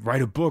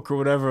 write a book or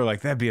whatever,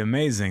 like that'd be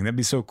amazing. That'd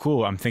be so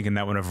cool. I'm thinking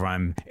that whenever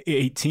I'm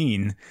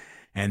 18,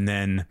 and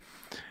then,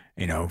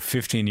 you know,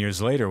 15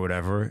 years later,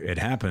 whatever, it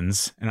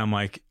happens. And I'm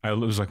like, I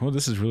was like, well,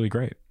 this is really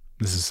great.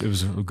 It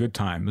was a good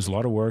time. It was a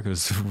lot of work.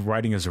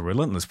 Writing is a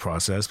relentless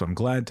process, but I'm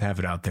glad to have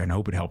it out there and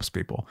hope it helps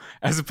people,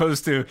 as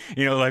opposed to,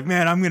 you know, like,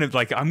 man, I'm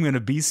going to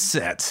be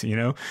set, you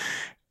know?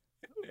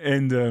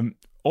 And,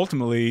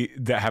 ultimately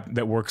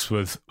that works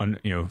with,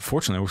 you know,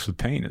 fortunately it works with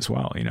pain as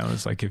well. You know,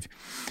 it's like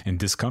and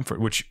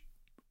discomfort, which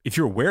if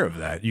you're aware of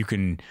that, you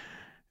can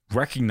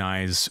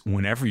recognize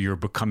whenever you're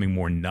becoming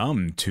more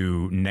numb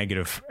to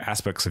negative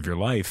aspects of your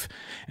life,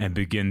 and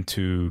begin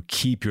to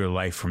keep your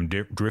life from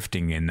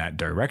drifting in that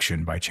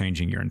direction by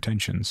changing your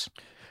intentions.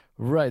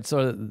 Right.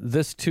 So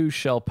this too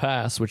shall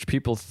pass, which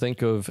people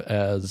think of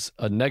as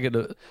the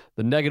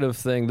negative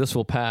thing, this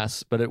will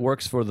pass, but it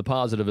works for the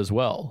positive as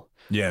well.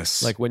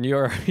 Yes. Like when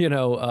you're, you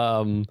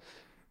know,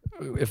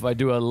 if I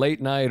do a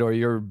late night or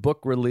your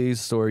book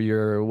release or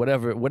your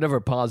whatever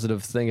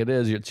positive thing it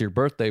is, it's your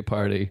birthday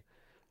party.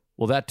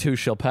 Well, that too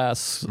shall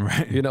pass,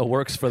 right. You know,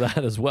 works for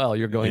that as well.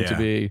 You're going to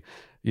be,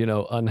 you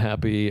know,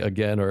 unhappy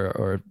again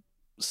or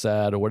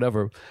sad or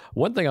whatever.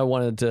 One thing I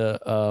wanted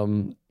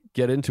to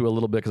get into a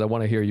little bit, because I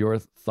want to hear your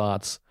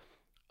thoughts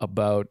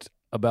about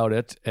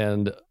it.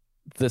 And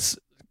this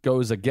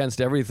goes against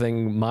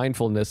everything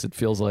mindfulness, it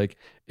feels like,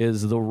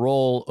 is the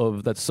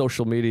role that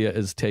social media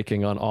is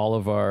taking on all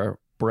of our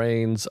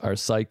brains, our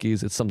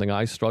psyches. It's something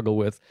I struggle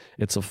with.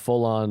 It's a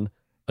full-on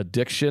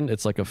addiction.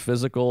 It's like a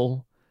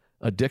physical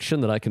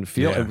addiction that I can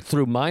feel. And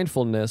through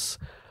mindfulness,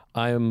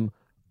 I am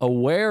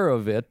aware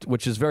of it,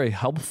 which is very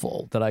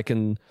helpful, that I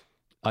can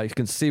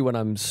see when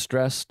I'm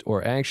stressed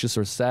or anxious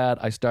or sad,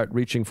 I start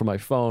reaching for my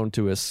phone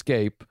to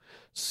escape.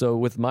 So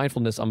with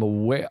mindfulness,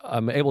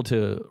 I'm able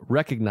to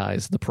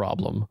recognize the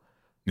problem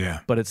Yeah.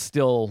 but it's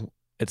still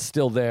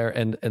there.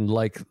 And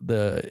like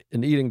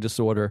an eating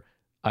disorder,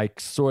 I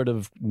sort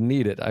of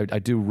need it. I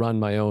do run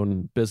my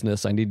own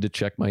business. I need to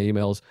check my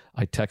emails.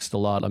 I text a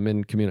lot. I'm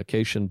in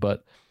communication,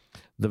 but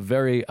the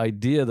very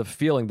idea, the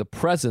feeling, the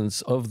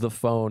presence of the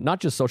phone, not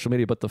just social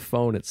media, but the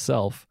phone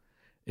itself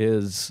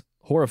is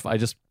horrifying. I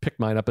just picked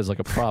mine up as like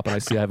a prop and I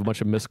see I have a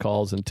bunch of missed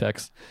calls and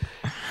texts.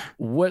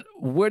 What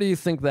do you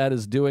think that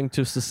is doing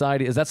to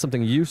society? Is that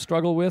something you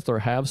struggle with or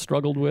have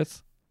struggled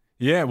with?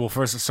 Yeah, well,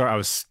 first, I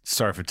was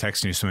sorry for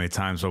texting you so many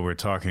times while we were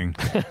talking.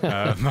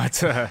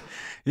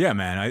 Yeah,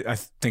 man, I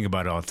think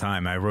about it all the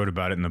time. I wrote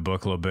about it in the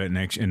book a little bit, and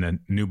in the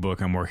new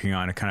book I'm working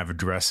on, I kind of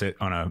address it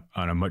on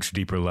a much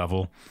deeper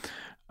level.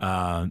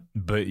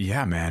 But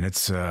yeah, man,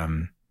 it's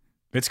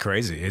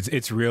crazy.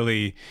 It's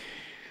really,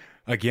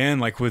 again,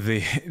 like with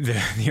the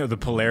the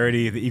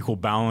polarity, the equal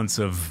balance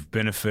of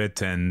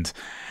benefit and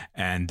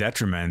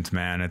detriment,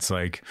 man. It's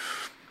like,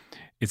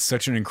 it's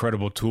such an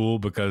incredible tool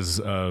because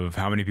of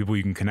how many people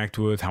you can connect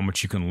with, how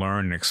much you can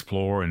learn and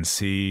explore and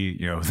see,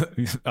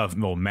 of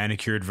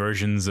manicured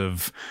versions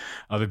of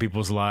other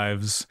people's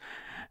lives.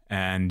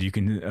 And you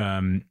can,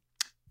 and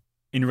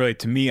really,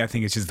 to me, I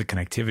think it's just the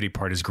connectivity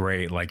part is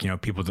great. Like,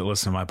 people that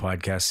listen to my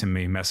podcast send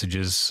me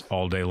messages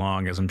all day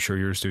long, as I'm sure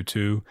yours do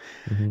too.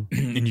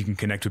 Mm-hmm. And you can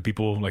connect with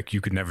people like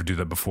you could never do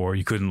that before.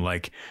 You couldn't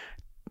like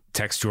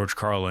text George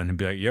Carlin and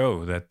be like,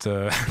 yo, that,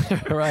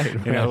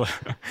 right.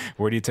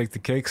 Where do you take the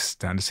cakes?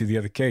 Down to see the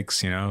other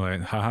cakes,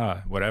 like,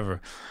 haha,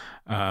 whatever.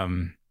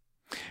 And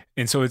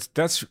so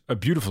that's a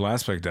beautiful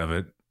aspect of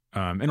it.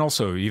 And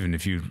also, even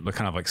if you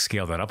kind of like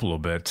scale that up a little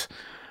bit,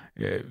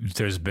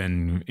 there's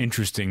been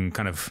interesting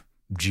kind of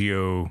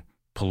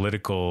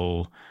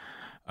geopolitical,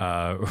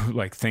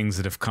 like things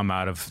that have come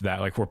out of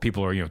that, like where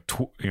people are,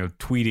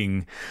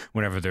 tweeting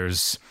whenever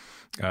there's,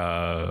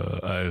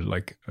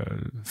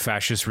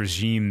 fascist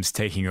regimes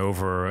taking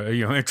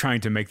over, trying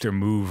to make their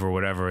move or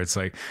whatever. It's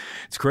like,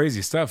 it's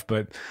crazy stuff.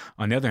 But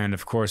on the other hand,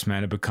 of course,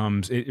 man, it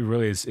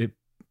really is, it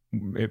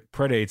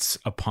predates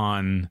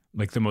upon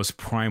like the most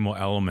primal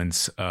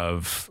elements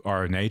of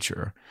our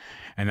nature.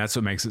 And that's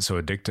what makes it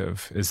so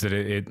addictive, is that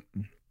it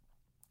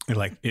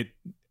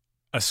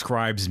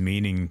ascribes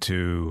meaning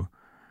to,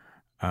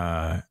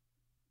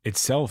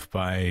 itself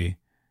by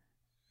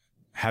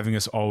having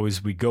us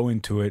always, we go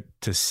into it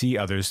to see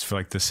others for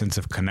like the sense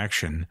of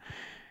connection.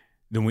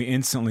 Then we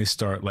instantly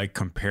start like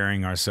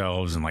comparing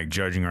ourselves and like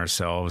judging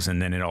ourselves.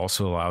 And then it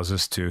also allows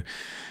us to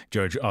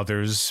judge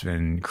others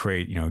and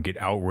create,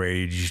 get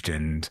outraged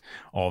and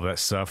all that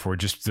stuff. Or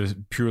just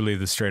purely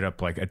the straight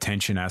up like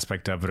attention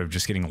aspect of it, of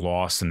just getting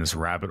lost in this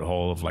rabbit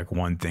hole of like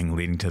one thing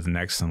leading to the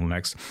next and the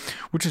next,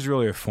 which is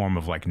really a form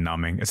of like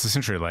numbing. It's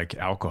essentially like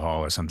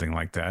alcohol or something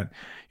like that.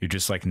 You're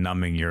just like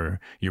numbing your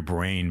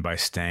brain by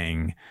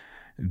staying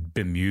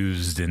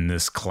bemused in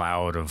this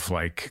cloud of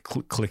like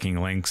clicking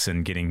links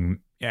and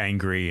getting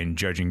angry and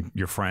judging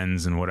your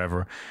friends and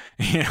whatever,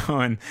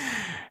 and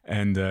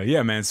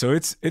yeah, man. So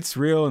it's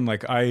real. And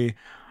like, I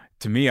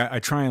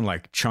try and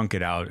like chunk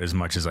it out as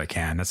much as I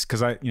can. That's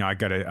because I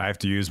have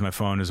to use my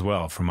phone as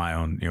well for my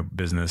own,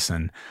 business.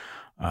 And,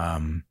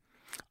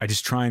 I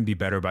just try and be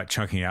better about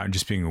chunking it out and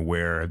just being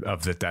aware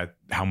of that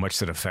how much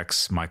that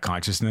affects my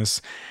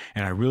consciousness.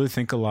 And I really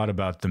think a lot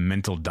about the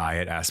mental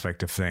diet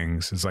aspect of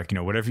things. It's like,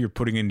 whatever you're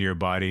putting into your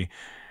body,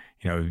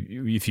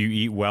 if you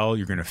eat well,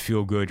 you're going to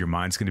feel good. Your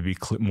mind's going to be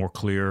more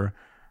clear,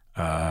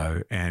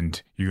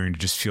 and you're going to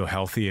just feel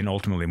healthy and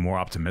ultimately more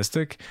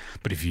optimistic.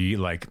 But if you eat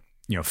like,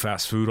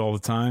 fast food all the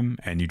time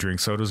and you drink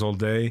sodas all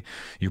day,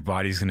 your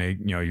body's going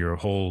to, your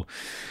whole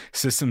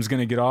system's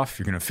going to get off.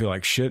 You're going to feel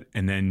like shit.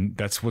 And then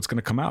that's what's going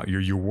to come out.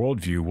 Your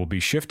worldview will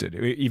be shifted.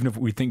 Even if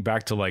we think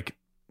back to like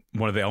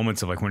one of the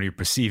elements of like when you're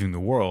perceiving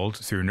the world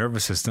through your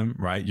nervous system,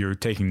 right? You're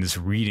taking this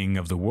reading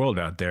of the world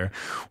out there.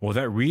 Well,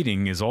 that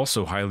reading is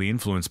also highly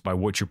influenced by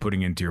what you're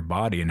putting into your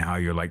body and how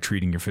you're like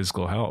treating your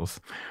physical health.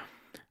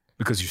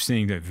 Because you're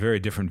seeing a very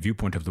different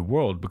viewpoint of the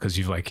world, because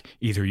you've like,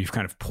 either you've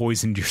kind of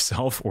poisoned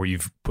yourself or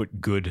you've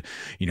put good,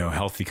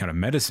 healthy kind of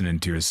medicine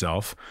into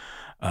yourself.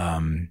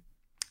 And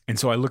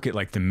so I look at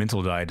like the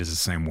mental diet as the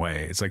same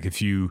way. It's like,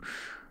 if you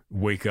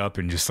wake up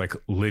and just like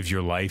live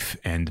your life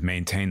and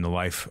maintain the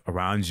life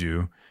around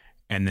you,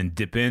 and then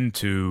dip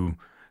into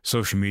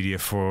social media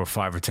for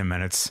 5 or 10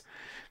 minutes,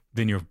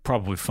 then you're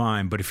probably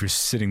fine. But if you're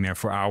sitting there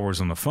for hours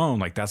on the phone,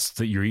 like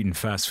you're eating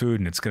fast food,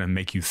 and it's going to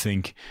make you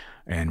think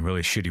in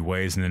really shitty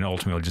ways, and then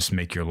ultimately just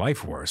make your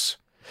life worse.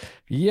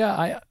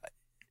 Yeah,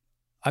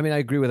 I mean, I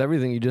agree with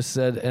everything you just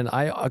said, and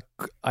I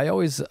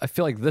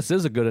feel like this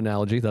is a good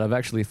analogy that I've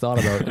actually thought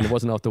about, and it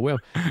wasn't off the whim.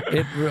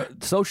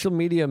 Social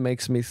media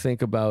makes me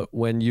think about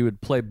when you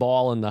would play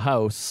ball in the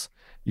house.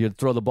 You'd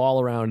throw the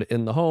ball around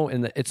in the home,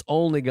 and it's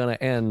only going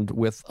to end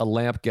with a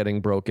lamp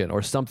getting broken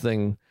or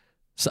something.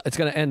 So it's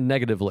going to end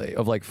negatively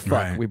of like, fuck,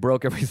 right, we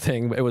broke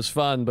everything. It was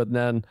fun, but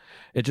then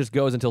it just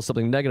goes until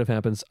something negative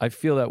happens. I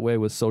feel that way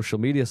with social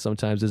media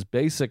sometimes. Is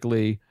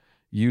basically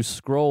you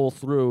scroll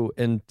through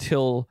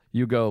until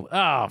you go,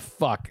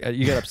 fuck.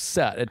 You get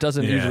upset. It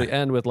doesn't usually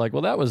end with like,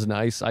 well, that was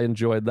nice. I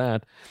enjoyed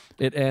that.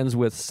 It ends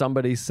with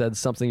somebody said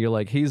something. You're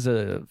like, he's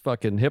a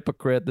fucking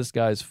hypocrite. This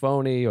guy's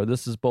phony, or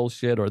this is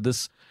bullshit, or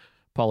this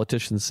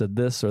politician said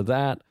this or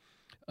that.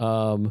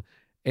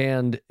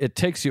 And it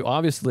takes you,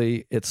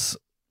 obviously,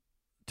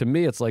 to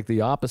me, it's like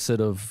the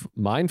opposite of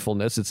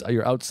mindfulness.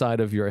 You're outside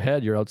of your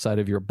head, you're outside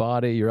of your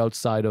body, you're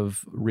outside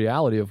of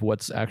reality of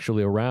what's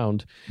actually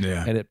around.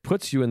 Yeah. And it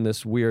puts you in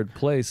this weird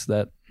place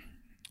that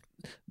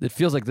it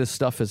feels like this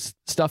stuff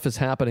is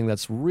happening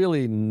that's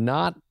really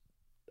not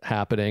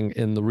happening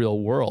in the real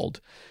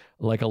world.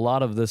 Like a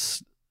lot of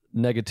this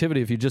negativity,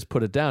 if you just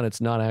put it down,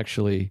 it's not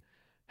actually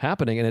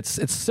happening. And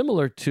it's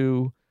similar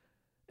to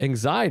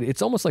anxiety.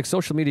 It's almost like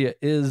social media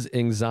is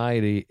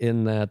anxiety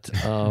in that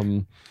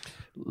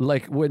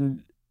like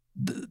when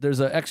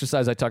there's an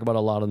exercise I talk about a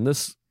lot on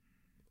this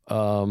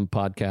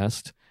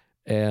podcast,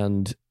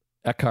 and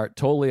Eckhart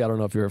Tolle, I don't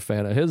know if you're a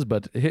fan of his,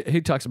 but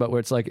he talks about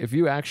where it's like, if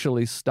you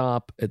actually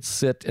stop and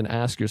sit and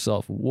ask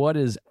yourself, what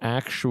is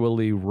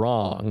actually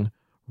wrong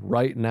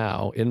right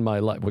now in my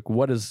life? Like,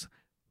 what is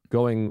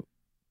going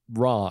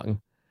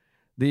wrong?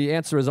 The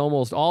answer is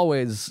almost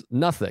always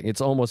nothing.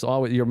 It's almost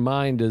always your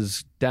mind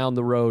is down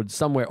the road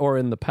somewhere or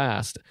in the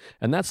past.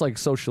 And that's like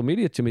social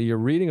media to me. You're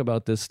reading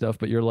about this stuff,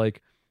 but you're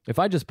like, if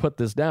I just put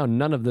this down,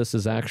 none of this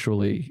is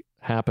actually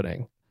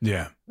happening.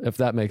 Yeah. If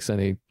that makes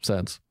any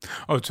sense.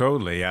 Oh,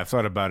 totally. Yeah. I've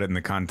thought about it in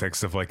the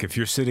context of like, if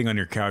you're sitting on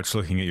your couch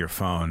looking at your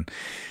phone,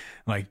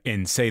 like,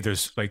 and say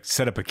there's like,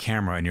 set up a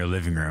camera in your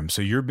living room.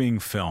 So you're being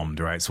filmed,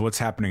 right? So what's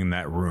happening in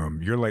that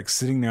room? You're like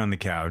sitting there on the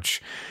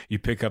couch, you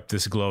pick up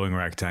this glowing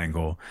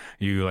rectangle,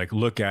 you like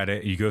look at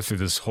it, you go through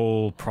this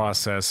whole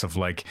process of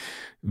like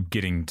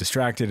getting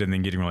distracted and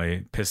then getting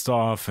really pissed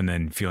off and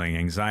then feeling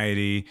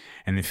anxiety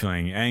and then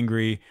feeling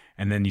angry.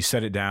 And then you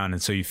set it down.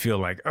 And so you feel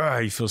like,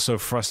 you feel so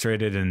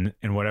frustrated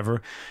and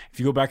whatever. If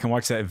you go back and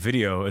watch that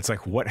video, it's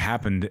like what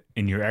happened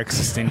in your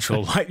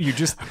existential life. You're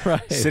just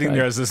sitting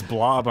there as this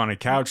blob on a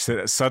couch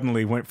that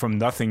suddenly went from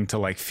nothing to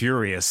like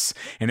furious.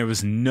 And there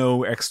was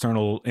no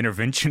external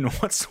intervention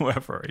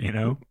whatsoever, you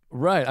know?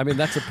 Right. I mean,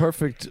 that's a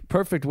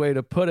perfect way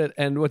to put it.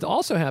 And what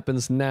also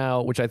happens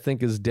now, which I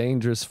think is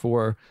dangerous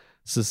for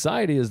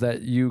society, is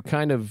that you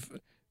kind of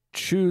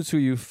choose who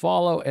you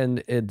follow.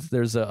 And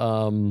there's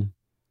a,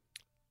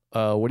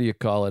 what do you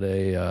call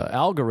it?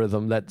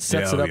 Algorithm that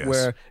sets it up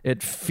where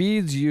it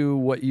feeds you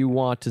what you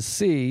want to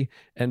see.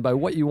 And by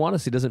what you want to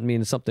see doesn't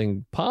mean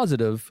something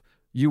positive.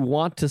 You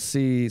want to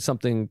see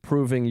something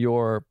proving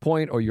your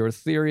point or your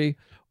theory,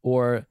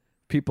 or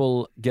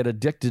people get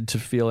addicted to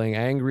feeling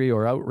angry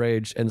or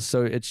outraged. And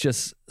so it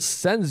just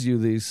sends you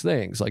these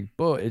things like,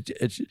 boom,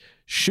 it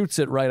shoots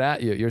it right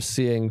at you. You're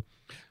seeing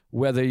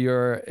whether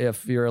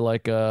if you're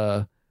like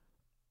a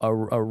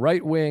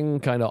right-wing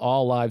kind of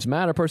all lives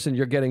matter person,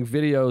 you're getting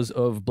videos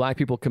of black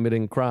people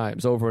committing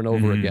crimes over and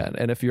over again.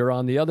 And if you're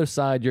on the other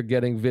side, you're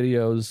getting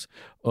videos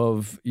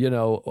of,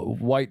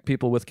 white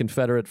people with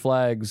Confederate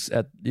flags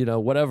at,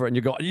 whatever. And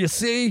you go, you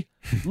see,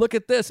 look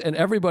at this. And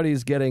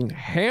everybody's getting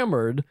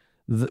hammered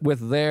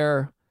with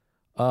their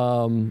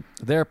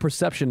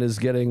perception is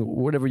getting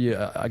whatever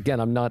again,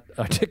 I'm not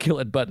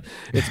articulate, but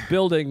it's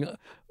building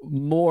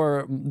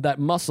more that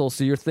muscle.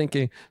 So you're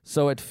thinking,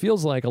 so it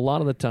feels like a lot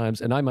of the times,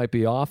 and I might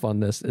be off on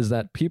this, is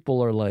that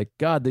people are like,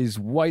 God, these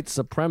white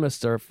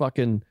supremacists are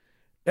fucking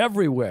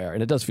everywhere.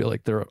 And it does feel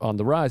like they're on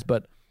the rise,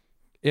 but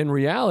in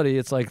reality,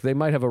 it's like they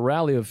might have a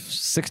rally of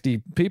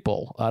 60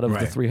 people out of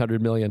the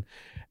 300 million.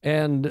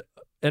 And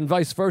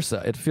vice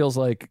versa. It feels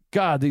like,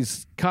 God,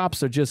 these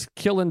cops are just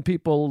killing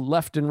people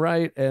left and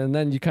right. And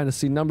then you kind of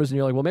see numbers and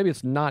you're like, well, maybe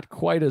it's not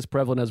quite as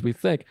prevalent as we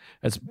think.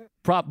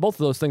 Both of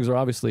those things are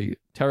obviously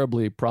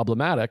terribly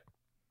problematic,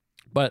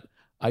 but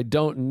I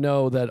don't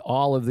know that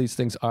all of these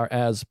things are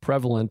as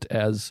prevalent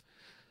as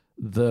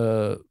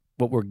what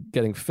we're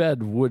getting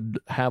fed would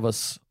have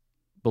us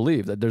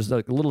believe. That there's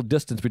like a little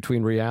distance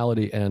between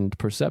reality and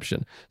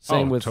perception.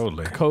 Same with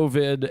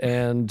COVID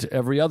and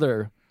every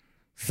other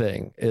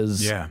thing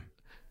is... Yeah.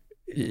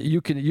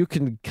 You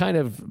can kind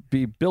of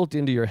be built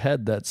into your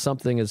head that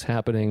something is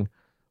happening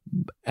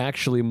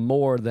actually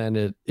more than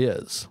it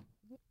is.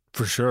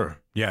 For sure.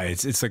 Yeah,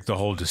 it's like the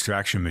whole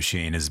distraction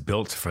machine is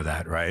built for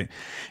that, right?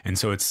 And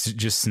so it's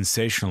just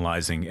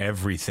sensationalizing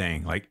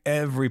everything, like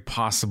every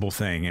possible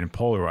thing, and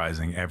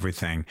polarizing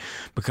everything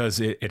because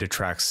it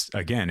attracts,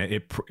 again,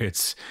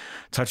 it's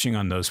touching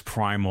on those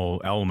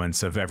primal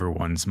elements of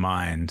everyone's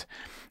mind.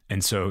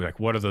 And so, like,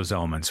 what are those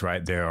elements,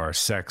 right? There are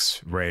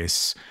sex,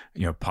 race,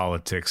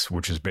 politics,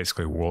 which is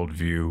basically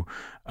worldview,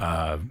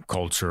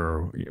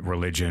 culture,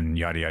 religion,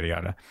 yada, yada,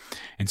 yada.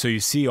 And so you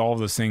see all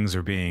those things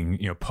are being,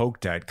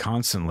 poked at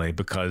constantly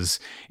because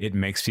it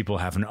makes people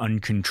have an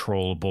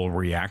uncontrollable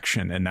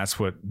reaction. And that's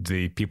what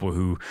the people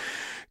who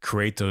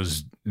create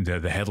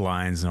the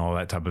headlines and all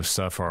that type of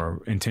stuff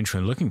are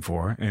intentionally looking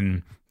for.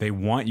 And they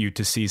want you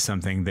to see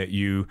something that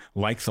you,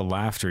 like the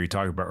laughter you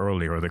talked about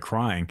earlier, or the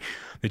crying,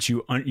 that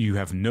you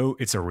have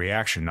it's a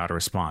reaction, not a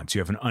response. You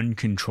have an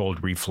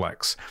uncontrolled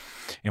reflex.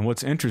 And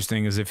what's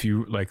interesting is if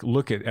you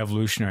look at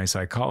evolutionary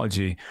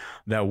psychology,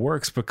 that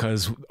works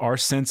because our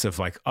sense of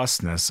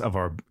usness, of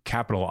our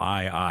capital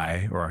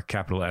I, or our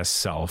capital S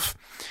self,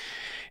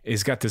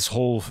 is got this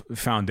whole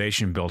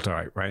foundation built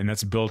right? And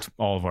that's built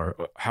all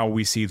of how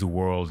we see the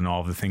world and all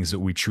of the things that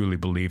we truly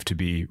believe to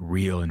be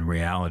real in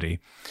reality.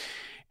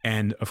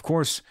 And of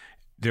course,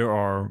 there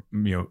are,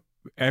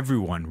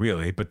 everyone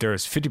really, but there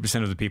is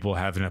 50% of the people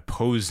have an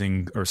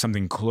opposing or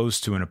something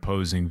close to an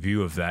opposing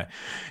view of that,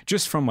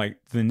 just from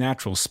the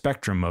natural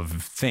spectrum of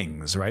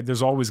things, right?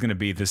 There's always going to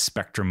be this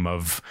spectrum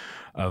of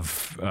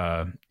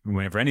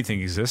whenever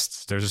anything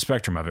exists, there's a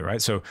spectrum of it,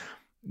 right? So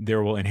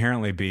there will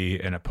inherently be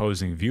an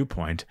opposing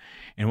viewpoint.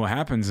 And what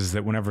happens is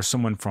that whenever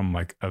someone from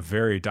a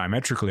very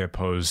diametrically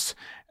opposed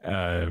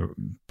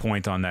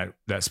point on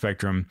that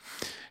spectrum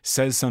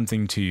says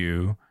something to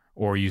you,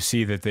 or you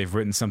see that they've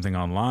written something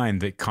online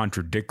that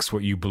contradicts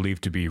what you believe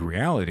to be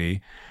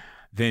reality,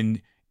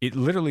 then it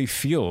literally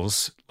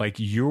feels like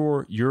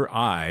your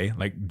I,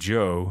 like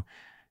Joe,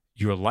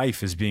 your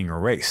life is being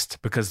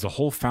erased, because the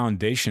whole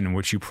foundation in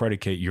which you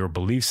predicate your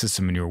belief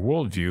system and your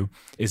worldview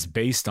is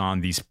based on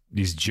these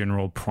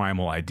general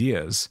primal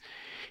ideas.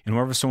 And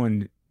whenever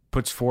someone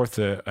puts forth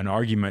an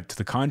argument to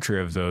the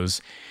contrary of those,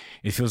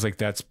 it feels like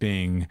that's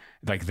being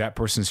that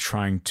person's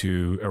trying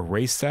to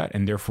erase that,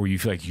 and therefore you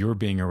feel like you're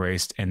being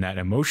erased, and that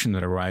emotion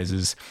that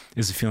arises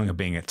is a feeling of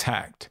being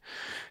attacked.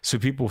 So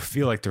people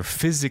feel like they're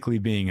physically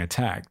being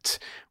attacked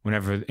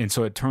and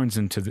so it turns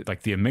into the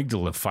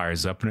amygdala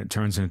fires up, and it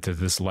turns into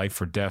this life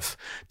or death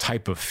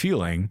type of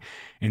feeling,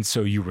 and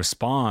so you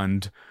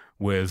respond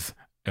with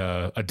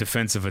a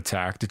defensive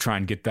attack to try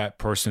and get that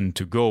person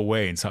to go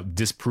away and stop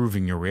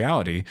disproving your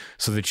reality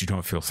so that you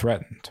don't feel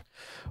threatened.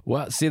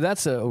 Well, see,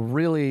 that's a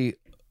really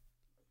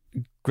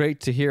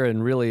great to hear,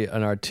 and really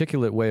an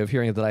articulate way of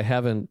hearing it that I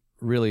haven't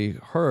really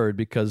heard,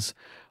 because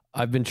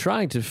I've been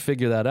trying to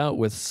figure that out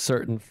with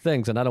certain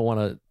things, and I don't want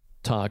to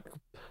talk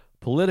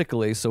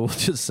politically, so we'll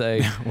just say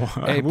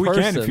we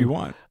can if you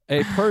want.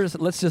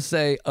 Let's just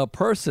say a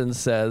person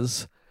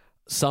says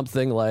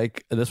something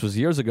like, and this was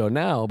years ago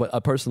now, but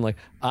a person like,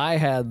 I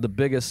had the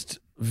biggest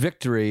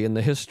victory in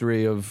the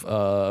history of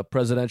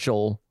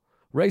presidential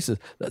races.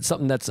 That's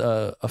something that's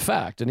a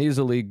fact, an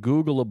easily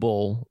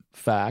Googleable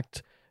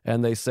fact.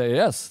 And they say,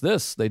 yes,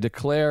 they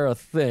declare a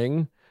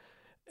thing,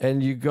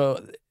 and you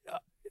go,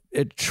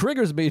 it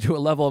triggers me to a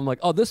level. I'm like,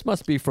 oh, this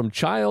must be from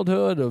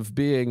childhood of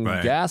being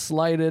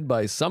gaslighted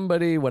by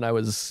somebody. When I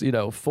was,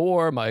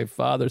 4, my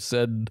father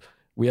said,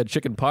 we had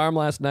chicken parm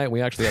last night.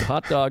 We actually had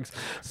hot dogs,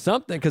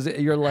 something, because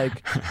you're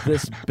like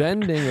this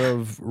bending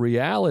of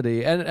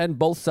reality, and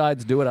both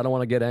sides do it. I don't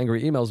want to get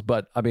angry emails,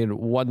 but I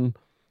mean,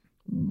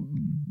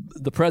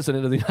 the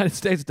president of the United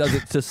States does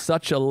it to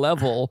such a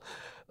level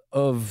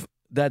of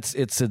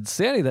it's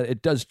insanity that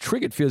it does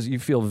trigger. You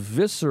feel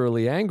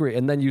viscerally angry,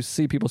 and then you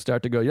see people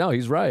start to go,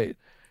 he's right,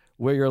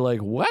 where you're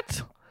like,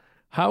 what?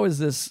 How is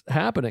this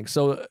happening?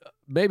 So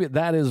maybe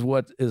that is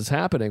what is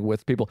happening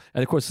with people.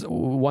 And of course,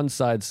 one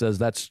side says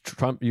that's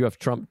Trump. You have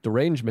Trump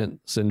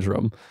derangement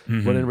syndrome.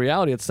 Mm-hmm. But in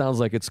reality, it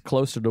sounds like it's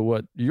closer to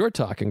what you're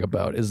talking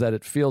about, is that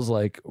it feels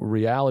like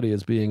reality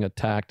is being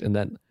attacked, and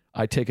then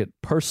I take it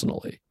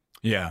personally.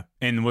 Yeah.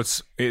 And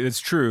it's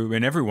true.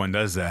 And everyone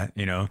does that,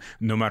 no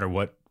matter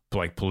what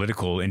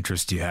political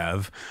interest you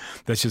have.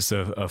 That's just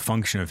a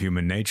function of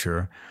human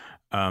nature.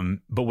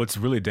 But what's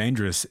really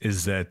dangerous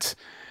is that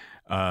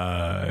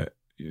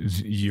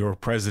your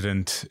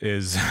president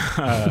is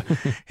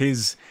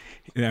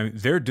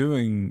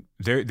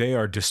they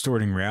are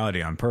distorting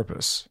reality on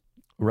purpose.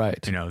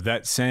 Right.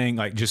 That saying,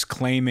 just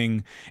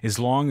claiming, as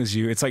long as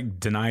it's like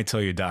deny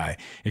till you die.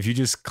 If you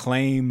just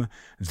claim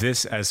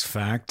this as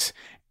fact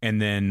and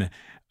then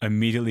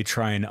immediately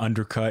try and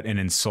undercut and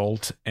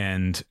insult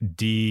and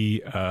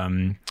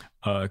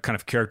kind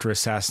of character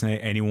assassinate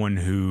anyone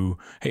who,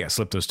 hey, I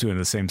slipped those two into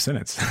the same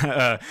sentence.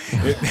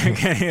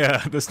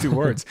 Those two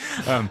words.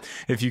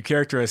 If you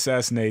character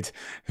assassinate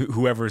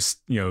whoever's,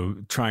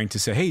 trying to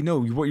say, hey,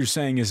 no, what you're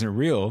saying isn't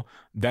real,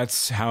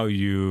 that's how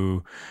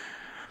you...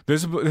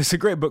 There's a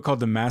great book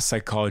called The Mass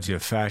Psychology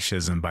of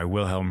Fascism by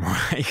Wilhelm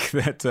Reich.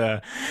 It's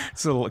a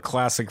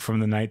classic from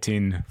the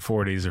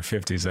 1940s or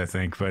 50s, I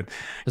think. But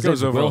it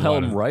goes over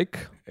Wilhelm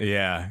Reich?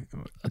 Yeah,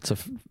 it's a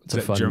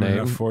fun German name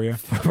enough for you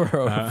for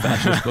a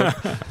fascist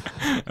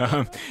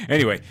book.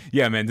 Anyway,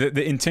 yeah, man,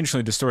 the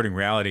intentionally distorting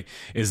reality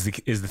is the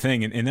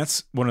thing, and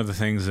that's one of the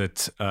things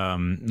that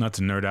not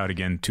to nerd out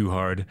again too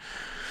hard,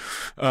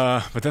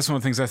 but that's one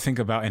of the things I think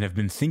about and have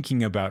been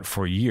thinking about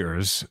for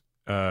years.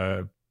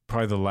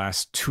 probably the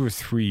last 2 or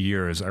 3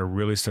 years, I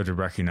really started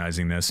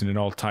recognizing this, and it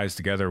all ties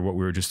together what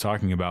we were just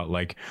talking about.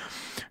 Like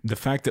the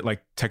fact that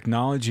like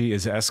technology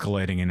is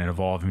escalating and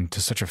evolving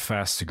to such a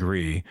fast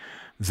degree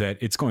that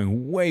it's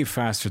going way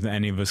faster than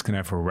any of us can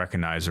ever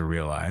recognize or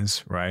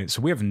realize, right?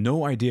 So we have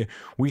no idea.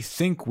 We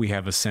think we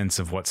have a sense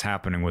of what's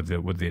happening with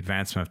the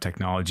advancement of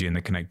technology and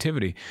the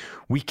connectivity.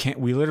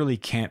 We literally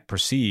can't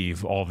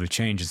perceive all of the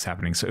change that's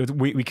happening. So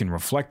we can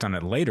reflect on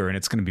it later, and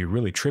it's going to be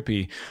really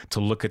trippy to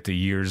look at the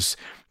years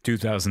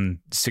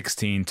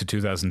 2016 to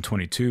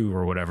 2022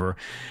 or whatever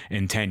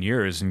in 10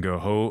 years and go,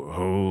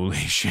 holy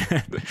shit,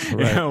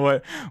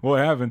 right. what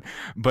happened?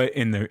 But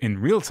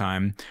in real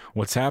time,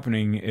 what's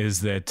happening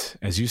is that,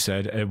 as you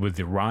said, with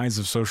the rise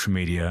of social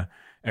media,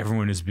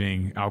 everyone is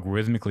being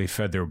algorithmically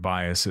fed their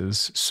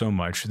biases so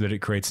much that it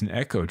creates an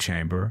echo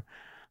chamber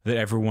that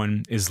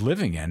everyone is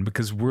living in,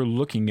 because we're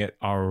looking at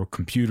our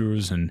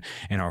computers and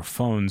our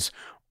phones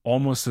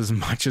almost as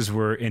much as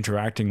we're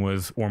interacting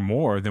with, or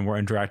more than we're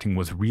interacting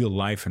with, real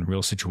life and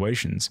real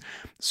situations.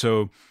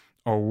 So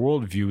our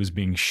worldview is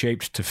being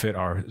shaped to fit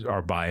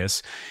our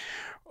bias.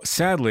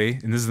 Sadly,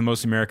 and this is the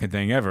most American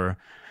thing ever,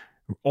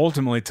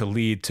 ultimately to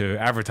lead to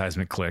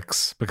advertisement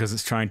clicks, because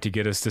it's trying to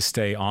get us to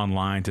stay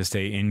online, to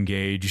stay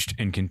engaged,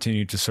 and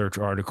continue to search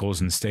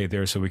articles and stay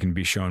there so we can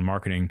be shown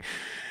marketing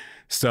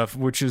stuff,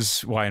 which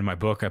is why in my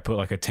book I put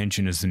like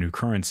attention is the new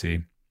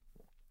currency.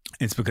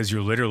 It's because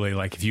you're literally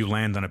like, if you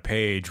land on a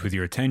page with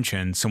your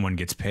attention, someone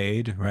gets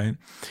paid, right?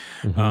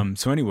 Mm-hmm.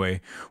 So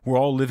anyway, we're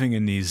all living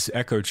in these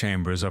echo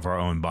chambers of our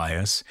own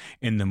bias.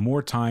 And the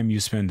more time you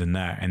spend in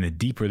that, and the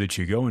deeper that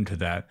you go into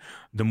that,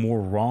 the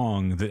more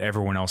wrong that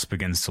everyone else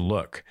begins to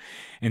look.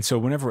 And so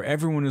whenever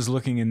everyone is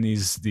looking in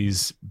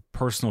these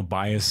personal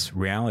bias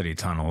reality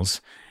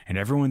tunnels, and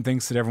everyone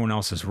thinks that everyone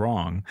else is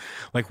wrong,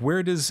 like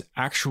where does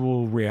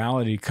actual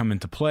reality come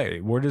into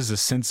play? Where does a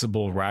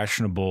sensible,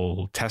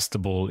 rational,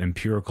 testable,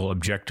 empirical,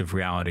 objective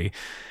reality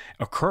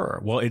occur?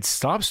 Well, it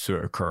stops to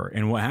occur.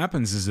 And what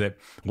happens is that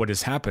what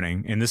is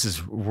happening, and this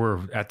is,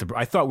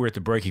 I thought we were at the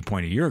breaking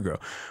point a year ago,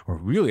 we're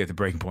really at the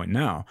breaking point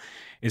now,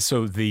 is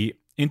so the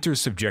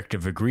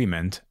intersubjective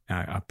agreement,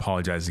 I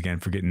apologize again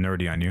for getting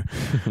nerdy on you,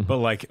 but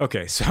like,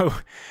 okay, so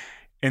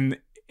in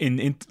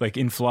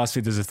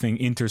philosophy, there's a thing,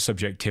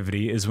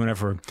 intersubjectivity is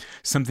whenever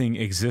something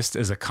exists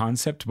as a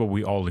concept, but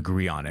we all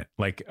agree on it.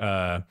 Like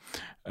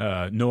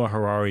Noah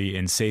Harari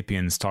in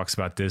Sapiens talks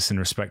about this in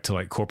respect to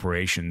like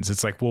corporations.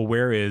 It's like, well,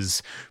 where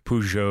is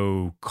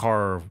Peugeot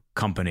car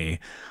company?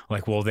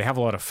 Like, well, they have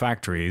a lot of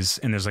factories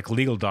and there's like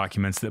legal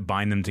documents that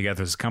bind them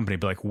together as a company,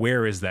 but like,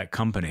 where is that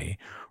company?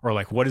 Or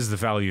like, what is the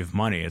value of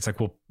money? It's like,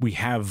 well, we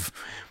have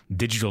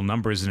digital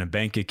numbers in a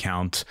bank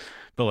account,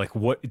 but like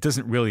what, it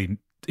doesn't really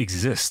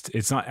exist.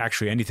 It's not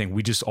actually anything.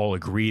 We just all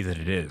agree that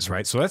it is,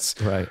 right? So that's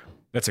right.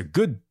 That's a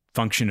good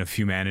function of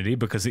humanity,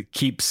 because it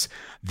keeps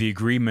the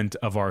agreement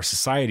of our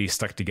society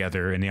stuck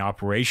together and the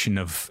operation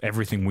of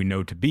everything we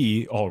know to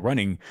be all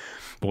running.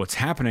 But what's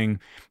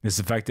happening is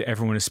the fact that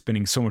everyone is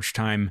spending so much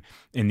time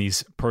in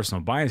these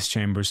personal bias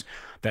chambers,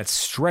 that's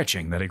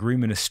stretching, that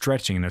agreement is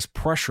stretching, and there's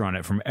pressure on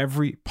it from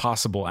every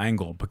possible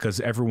angle, because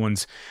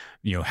everyone's,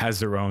 has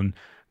their own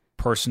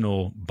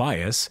personal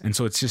bias. And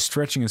so it's just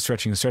stretching and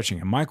stretching and stretching.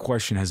 And my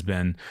question has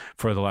been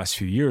for the last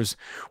few years,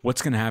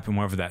 what's going to happen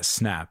whenever that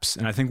snaps?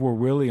 And I think we're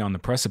really on the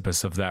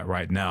precipice of that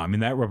right now. I mean,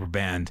 that rubber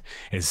band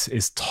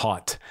is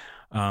taut.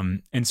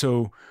 And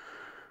so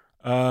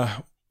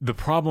the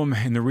problem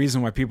and the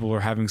reason why people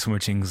are having so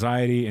much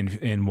anxiety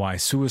and why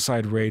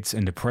suicide rates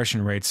and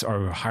depression rates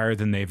are higher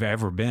than they've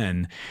ever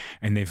been,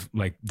 and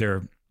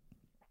they're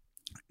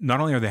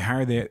not only are they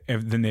higher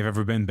than they've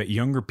ever been, but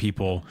younger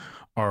people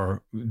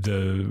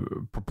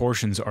the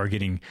proportions are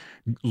getting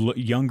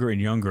younger and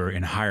younger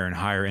and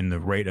higher in the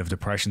rate of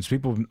depression. So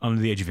people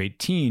under the age of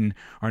 18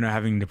 are now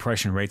having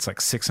depression rates like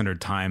 600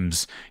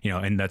 times,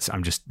 and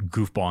I'm just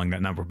goofballing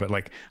that number, but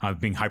like I'm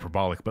being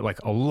hyperbolic, but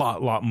like a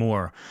lot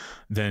more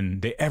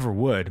than they ever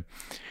would.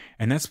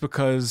 And that's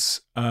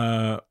because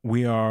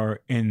we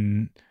are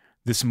in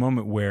this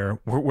moment where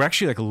we're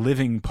actually like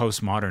living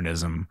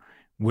postmodernism.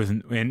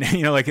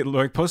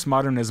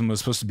 Postmodernism was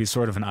supposed to be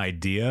sort of an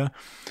idea,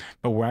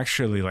 but we're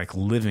actually like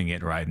living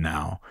it right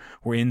now.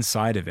 We're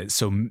inside of it.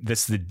 So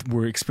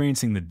we're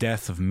experiencing the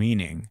death of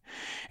meaning.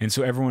 And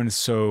so everyone is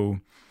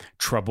so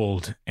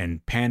troubled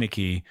and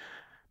panicky,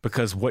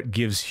 because what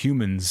gives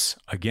humans,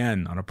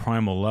 again, on a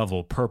primal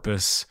level,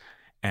 purpose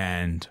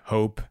and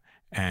hope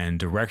and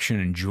direction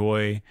and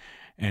joy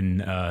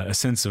and a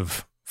sense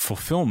of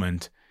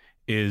fulfillment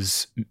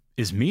is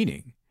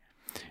meaning.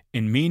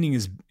 And meaning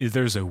is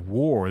there's a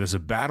war, there's a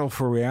battle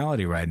for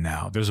reality right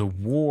now. There's a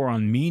war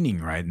on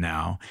meaning right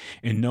now,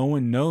 and no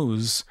one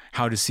knows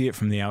how to see it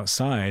from the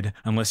outside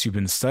unless you've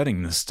been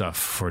studying this stuff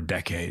for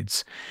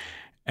decades.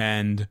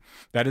 And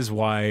that is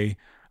why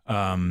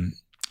I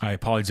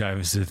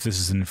apologize if this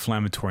is an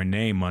inflammatory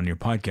name on your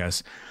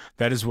podcast.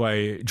 That is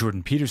why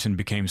Jordan Peterson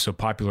became so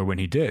popular when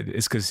he did.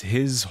 It's because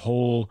his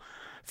whole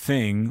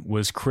thing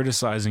was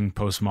criticizing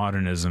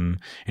postmodernism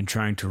and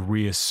trying to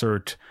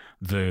reassert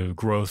the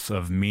growth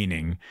of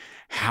meaning.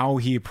 How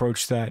he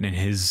approached that and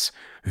his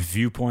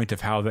viewpoint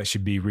of how that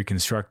should be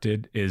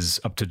reconstructed is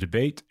up to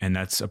debate, and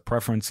that's a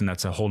preference, and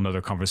that's a whole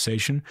nother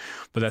conversation.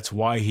 But that's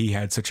why he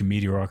had such a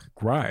meteoric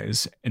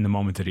rise in the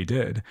moment that he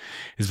did,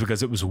 is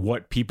because it was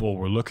what people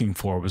were looking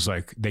for. It was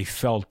like they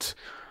felt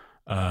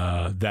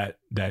that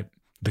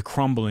the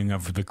crumbling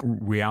of the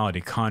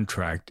reality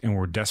contract, and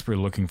we're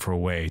desperately looking for a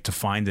way to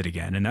find it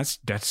again. And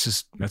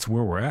that's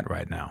where we're at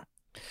right now.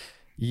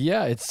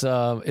 Yeah, it's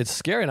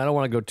scary, and I don't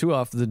want to go too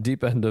off the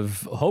deep end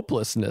of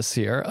hopelessness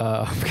here,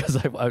 because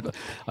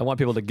I want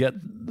people to get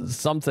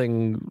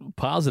something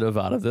positive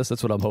out of this.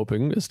 That's what I'm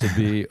hoping, is to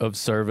be of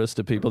service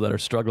to people that are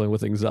struggling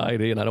with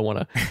anxiety, and I don't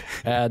want to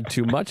add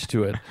too much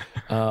to it.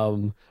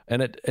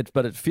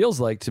 But it feels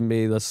like to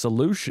me the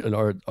solution,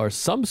 or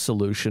some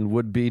solution,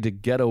 would be to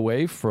get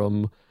away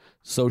from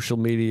social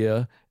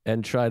media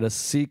and try to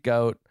seek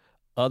out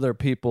other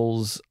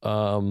people's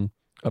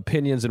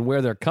opinions and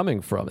where they're coming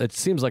from. It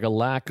seems like a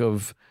lack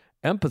of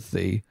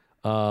empathy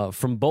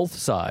from both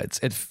sides.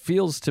 It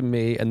feels to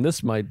me, and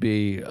this might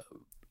be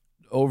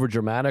over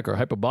dramatic or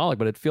hyperbolic,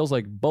 but it feels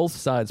like both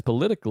sides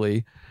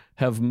politically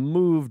have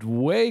moved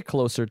way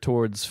closer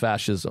towards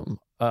fascism.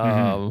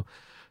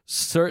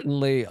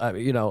 Certainly,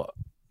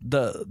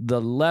 the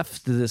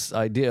left, this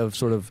idea of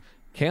sort of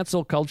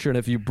cancel culture, and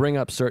if you bring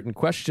up certain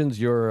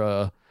questions, you're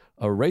a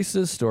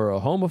racist or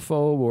a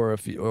homophobe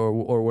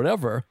or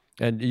whatever.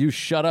 And you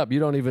shut up. You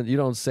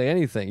don't say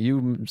anything.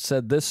 You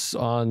said this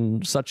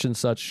on such and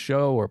such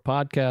show or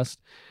podcast,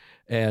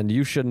 and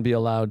you shouldn't be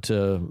allowed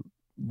to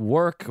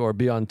work or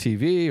be on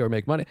TV or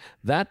make money.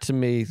 That to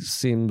me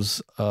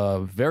seems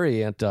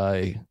very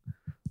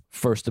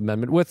anti-First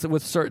Amendment.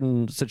 With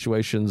certain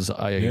situations,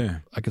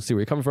 I can see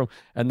where you're coming from.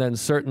 And then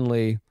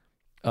certainly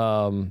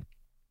the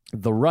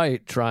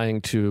right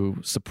trying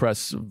to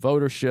suppress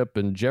votership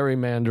and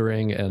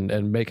gerrymandering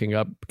and making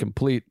up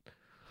complete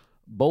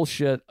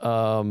bullshit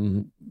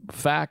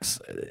facts.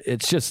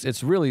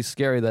 It's really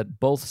scary that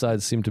both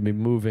sides seem to be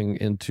moving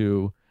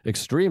into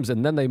extremes,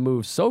 and then they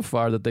move so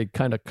far that they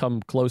kind of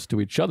come close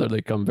to each other.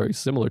 They come very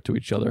similar to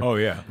each other. Oh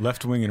yeah,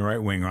 left wing and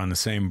right wing are on the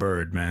same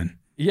bird, man.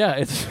 Yeah,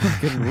 it's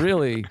fucking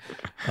really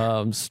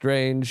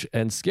strange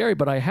and scary.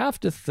 But I have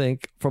to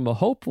think, from a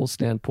hopeful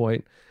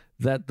standpoint,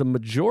 that the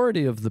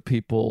majority of the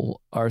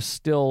people are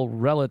still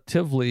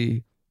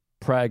relatively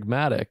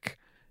pragmatic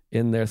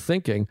in their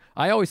thinking.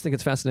 I always think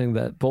it's fascinating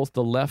that both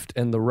the left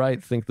and the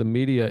right think the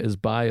media is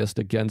biased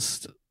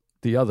against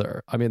the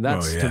other. I mean,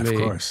 that's to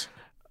me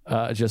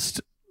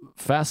just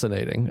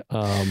fascinating.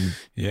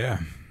 Yeah.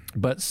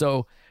 But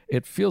so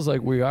it feels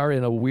like we are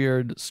in a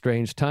weird,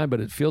 strange time,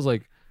 but it feels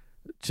like,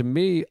 to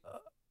me,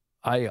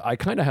 I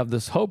kind of have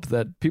this hope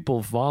that people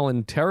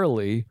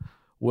voluntarily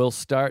will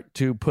start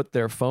to put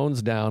their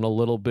phones down a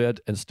little bit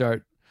and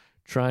start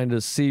trying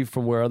to see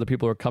from where other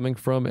people are coming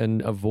from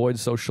and avoid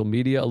social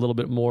media a little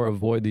bit more,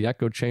 avoid the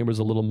echo chambers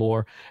a little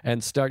more,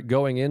 and start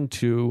going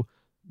into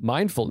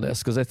mindfulness,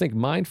 because I think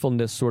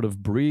mindfulness sort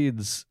of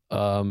breeds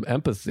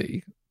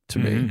empathy to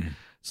me.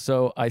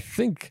 So I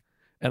think,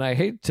 and I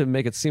hate to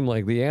make it seem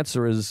like the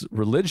answer is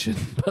religion,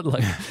 but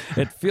like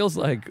it feels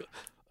like,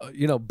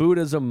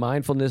 Buddhism,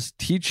 mindfulness,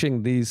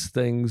 teaching these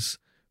things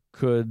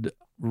could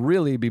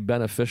really be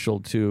beneficial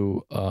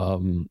to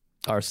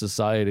our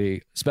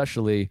society,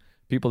 especially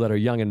people that are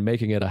young and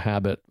making it a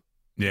habit.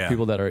 Yeah.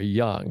 People that are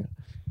young.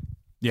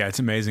 Yeah, it's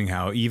amazing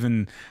how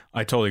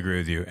I totally agree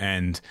with you.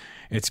 And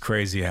it's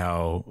crazy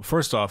how,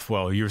 first off,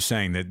 well, you were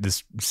saying that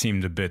this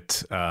seemed a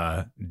bit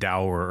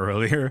dour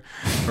earlier,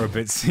 or a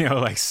bit,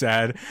 like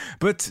sad.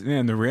 But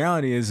man, the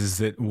reality is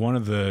that one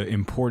of the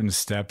important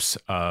steps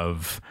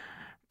of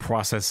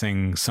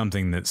processing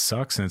something that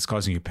sucks and it's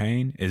causing you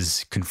pain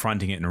is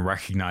confronting it and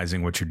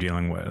recognizing what you're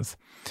dealing with.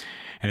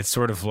 And it's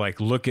sort of like,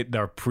 look at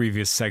our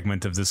previous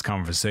segment of this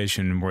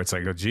conversation where it's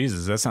like, oh,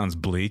 Jesus, that sounds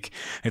bleak.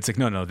 It's like,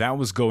 no, that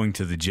was going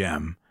to the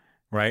gym,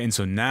 right? And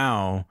so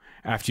now,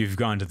 after you've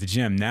gone to the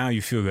gym, now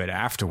you feel good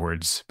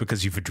afterwards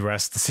because you've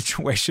addressed the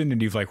situation and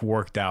you've like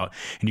worked out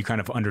and you kind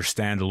of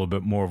understand a little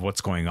bit more of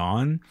what's going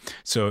on.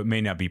 So it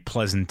may not be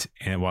pleasant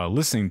while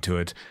listening to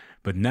it,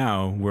 but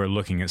now we're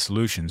looking at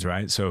solutions,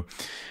 right? So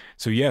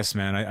yes,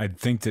 man, I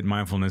think that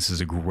mindfulness is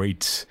a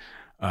great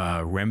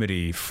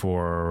remedy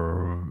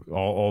for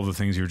all the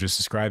things you were just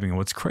describing. And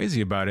what's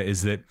crazy about it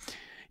is that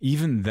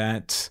even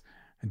that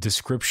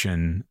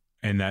description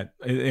and that,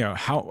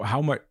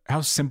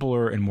 how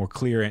simpler and more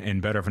clear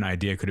and better of an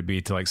idea could it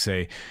be to like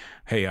say,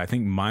 hey, I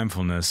think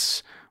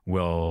mindfulness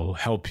will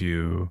help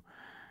you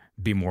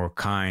be more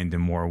kind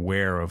and more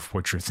aware of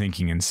what you're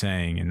thinking and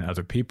saying and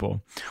other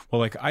people. Well,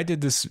 like I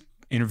did this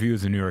interview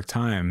with the New York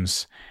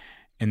Times,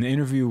 and the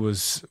interview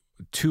was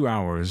 2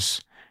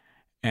 hours,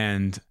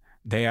 and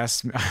they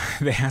asked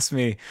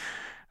me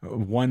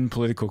one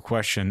political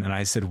question, and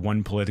I said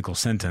one political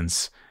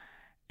sentence,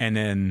 and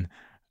then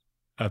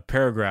a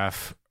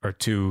paragraph or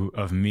two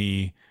of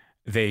me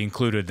they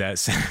included that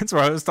sentence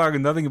where I was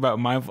talking nothing about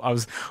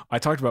I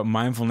talked about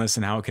mindfulness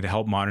and how it could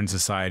help modern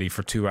society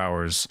for 2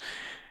 hours.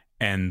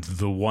 And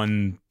the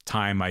one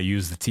time I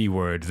use the T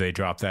word, they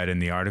drop that in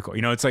the article.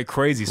 You know, it's like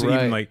crazy. So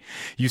even like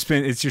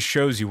it just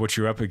shows you what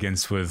you're up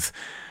against with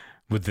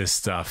this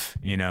stuff,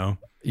 you know?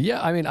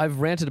 Yeah, I mean, I've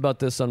ranted about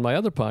this on my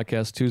other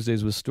podcast,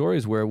 Tuesdays with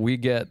Stories, where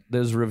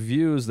there's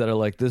reviews that are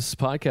like, this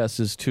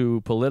podcast is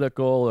too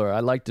political, or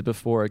I liked it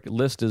before,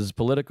 list is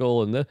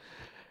political,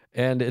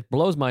 and it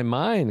blows my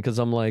mind because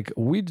I'm like,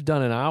 we've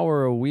done an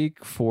hour a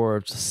week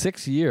for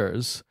 6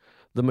 years,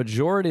 the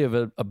majority of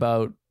it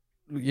about,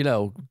 you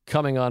know,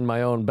 coming on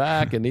my own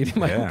back and eating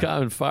my own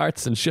common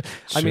farts and shit.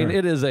 Sure. I mean,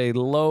 it is a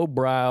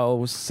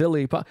lowbrow,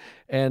 silly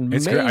and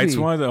it's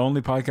one of the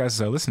only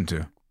podcasts I listen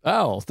to.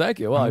 Oh,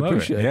 thank you. Well, I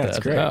appreciate that. It's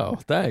great. Oh,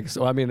 thanks.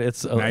 Well, I mean,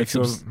 it's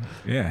absurd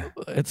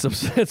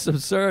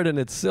and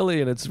it's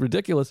silly and it's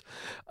ridiculous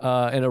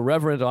and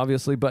irreverent,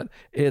 obviously. But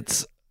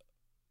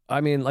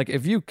I mean, like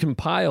if you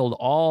compiled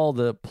all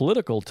the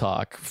political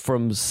talk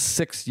from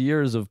 6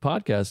 years of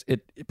podcasts,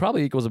 it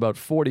probably equals about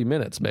 40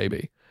 minutes,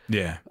 maybe.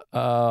 Yeah.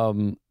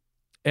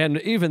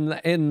 And even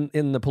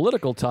in the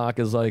political talk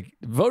is like,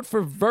 vote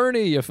for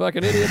Bernie, you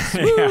fucking idiots.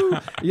 Woo!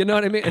 You know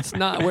what I mean? It's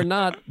not, we're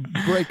not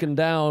breaking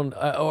down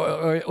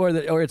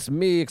or it's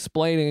me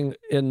explaining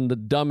in the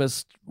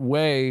dumbest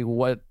way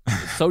what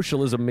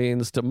socialism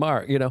means to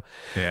Mark, you know?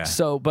 Yeah.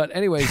 So, but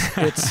anyways,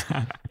 it's,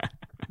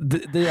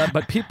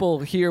 but people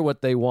hear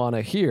what they want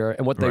to hear,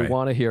 and what they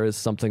want to hear is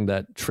something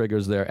that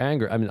triggers their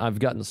anger. I mean, I've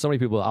gotten so many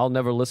people, I'll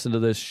never listen to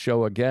this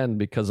show again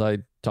because I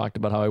talked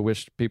about how I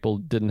wish people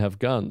didn't have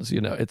guns.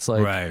 You know, it's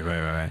like,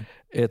 right.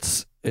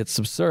 It's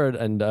absurd.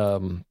 And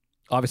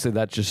obviously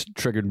that just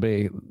triggered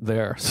me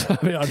there. So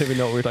I mean, I don't even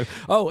know what we're talking.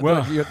 Oh,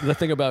 well, the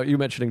thing about you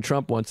mentioning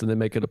Trump once and then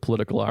make it a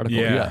political article.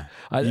 Yeah.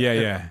 I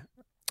did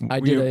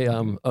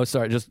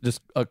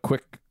just a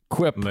quick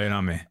quip. Lay it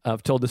on me.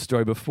 I've told this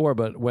story before,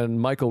 but when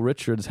Michael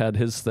Richards had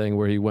his thing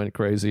where he went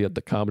crazy at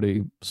the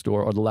Comedy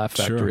Store or the Laugh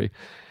Factory,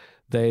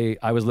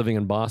 I was living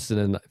in Boston,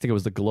 and I think it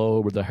was the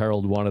Globe or the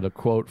Herald wanted a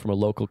quote from a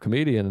local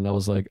comedian, and I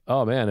was like,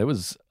 oh man, it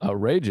was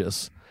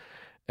outrageous.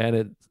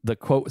 And the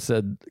quote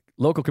said,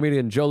 local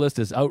comedian Joe List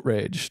is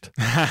outraged.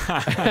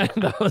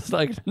 And I was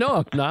like, no,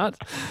 I'm not.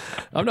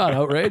 I'm not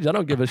outraged. I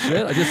don't give a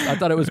shit. I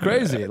thought it was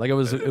crazy. Like it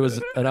was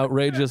an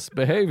outrageous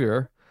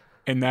behavior.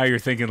 And now you're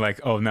thinking like,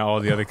 oh, now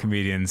all the other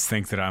comedians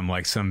think that I'm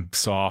like some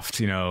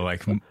soft,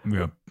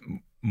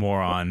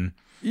 moron.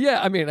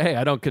 Yeah, I mean, hey,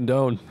 I don't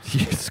condone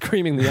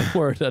screaming the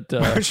N-word at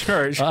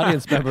sure.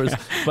 audience members,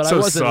 but so I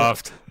wasn't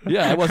soft.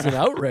 Yeah, I wasn't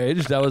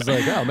outraged. I was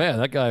like, oh man,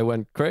 that guy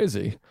went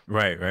crazy.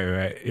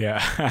 Right.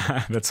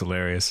 Yeah, that's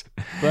hilarious.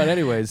 But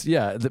anyways,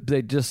 yeah,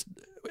 they just,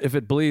 if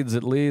it bleeds,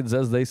 it leads,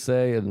 as they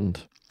say,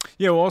 and.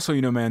 Yeah, well, also,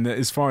 man,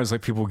 as far as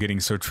like people getting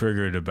so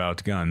triggered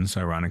about guns,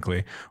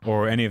 ironically,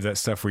 or any of that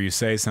stuff where you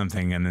say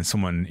something and then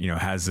someone,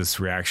 has this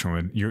reaction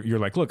where you're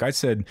like, look, I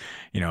said,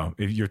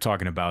 if you're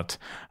talking about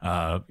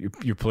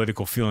your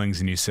political feelings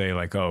and you say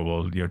like, oh,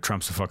 well,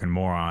 Trump's a fucking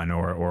moron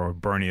or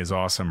Bernie is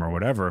awesome or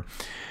whatever,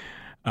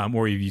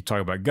 or you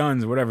talk about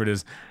guns or whatever it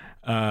is,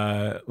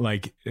 the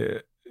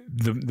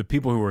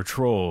people who are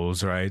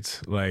trolls,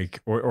 right?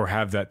 Like, or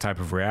have that type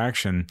of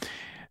reaction.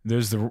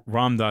 There's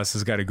Ram Dass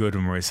has got a good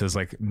one where he says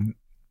like,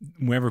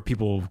 whenever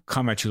people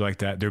come at you like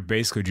that, they're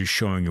basically just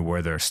showing you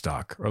where they're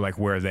stuck or like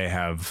where they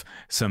have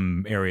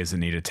some areas that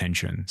need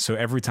attention. So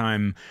every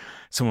time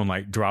someone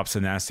like drops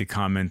a nasty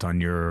comment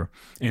on your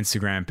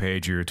Instagram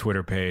page or your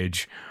Twitter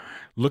page,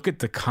 look at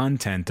the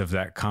content of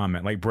that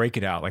comment, like break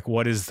it out. Like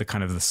what is the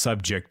kind of the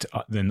subject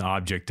then the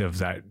object of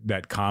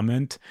that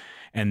comment?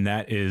 And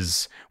that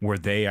is where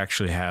they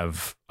actually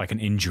have like an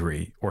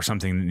injury or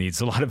something that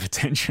needs a lot of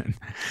attention.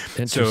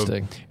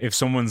 Interesting. So if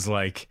someone's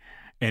like,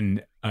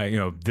 and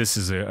this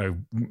is a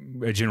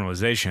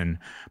generalization,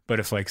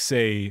 but if like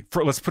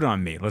let's put it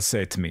on me, let's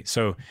say it to me.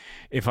 So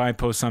if I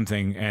post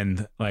something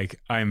and like,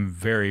 I'm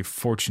very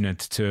fortunate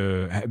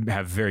to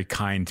have very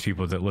kind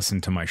people that listen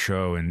to my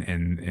show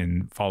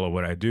and follow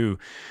what I do.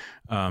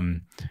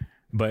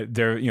 But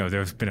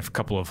there's been a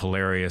couple of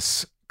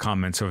hilarious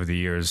comments over the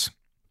years.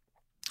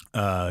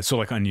 So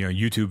like on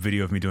YouTube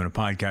video of me doing a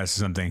podcast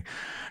or something,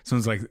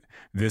 someone's like,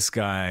 this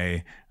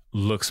guy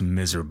looks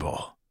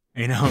miserable,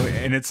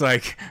 and it's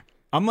like,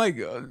 I'm like,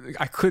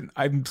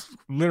 I'm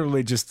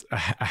literally just a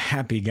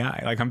happy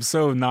guy. Like I'm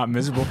so not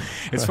miserable.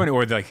 It's funny.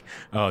 Or like,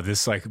 oh,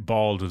 this like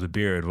bald with a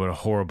beard, what a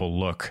horrible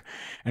look.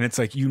 And it's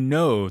like,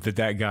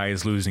 that guy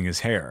is losing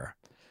his hair.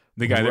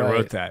 The guy that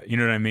wrote that, you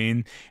know what I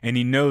mean? And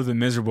the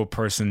miserable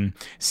person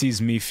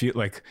sees me feel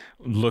like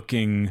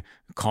looking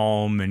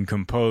calm and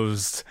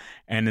composed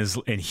and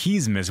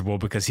he's miserable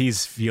because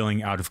he's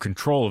feeling out of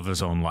control of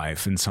his own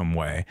life in some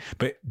way,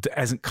 but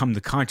hasn't come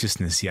to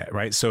consciousness yet,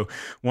 right? So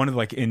one of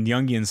like in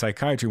Jungian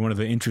psychiatry, one of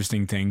the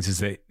interesting things is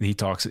that he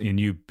talks, and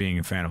you being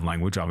a fan of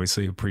language,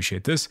 obviously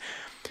appreciate this.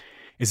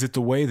 is that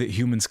the way that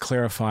humans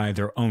clarify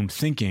their own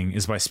thinking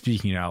is by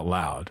speaking it out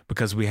loud,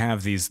 because we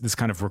have this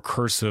kind of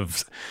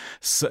recursive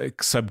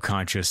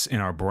subconscious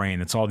in our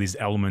brain. It's all these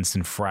elements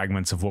and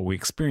fragments of what we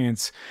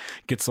experience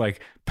gets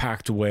like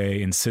packed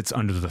away and sits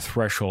under the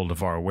threshold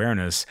of our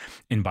awareness.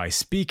 And by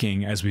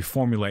speaking, as we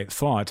formulate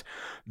thought,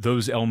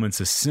 those elements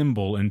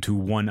assemble into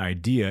one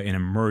idea and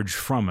emerge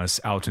from us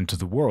out into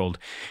the world.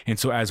 And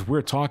so as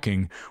we're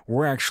talking,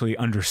 we're actually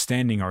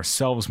understanding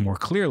ourselves more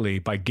clearly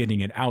by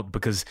getting it out,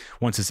 because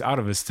once it's out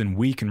of us, then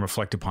we can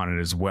reflect upon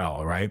it as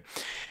well, right?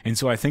 And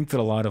so I think that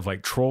a lot of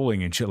like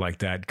trolling and shit like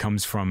that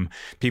comes from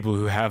people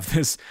who have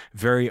this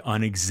very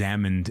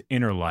unexamined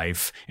inner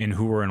life and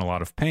who are in a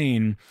lot of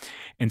pain.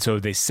 And so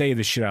they say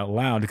this shit out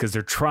loud because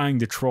they're trying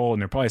to troll,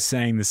 and they're probably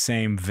saying the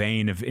same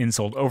vein of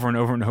insult over and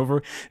over and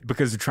over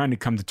because they're trying to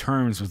come to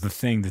terms with the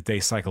thing that they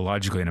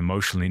psychologically and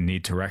emotionally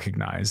need to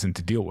recognize and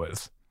to deal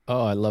with.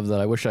 Oh, I love that.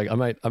 I wish I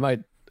might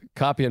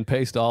copy and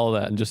paste all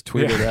of that and just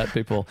tweet it at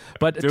people.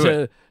 But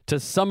to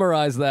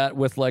summarize that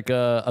with like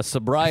a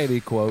sobriety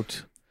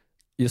quote,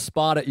 you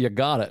spot it, you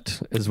got it,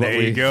 is what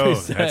we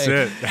say. That's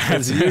it.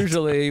 That's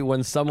usually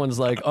when someone's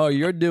like, oh,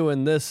 you're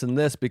doing this and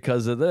this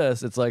because of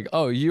this, it's like,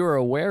 oh, you're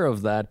aware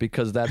of that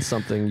because that's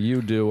something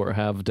you do or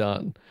have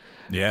done.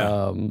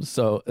 Yeah.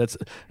 So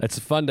it's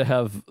fun to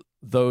have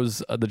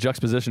those the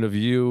juxtaposition of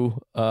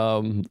you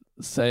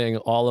saying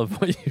all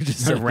of what you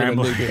just said,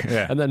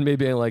 and then me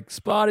being like,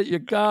 spot it, you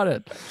got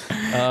it.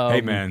 Hey,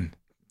 man.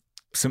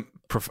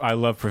 I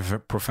love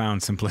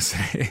profound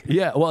simplicity.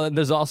 Yeah, well, and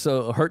there's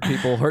also hurt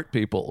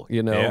people,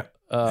 you know.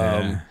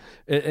 And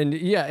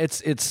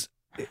it's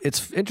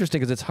interesting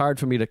because it's hard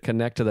for me to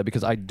connect to that,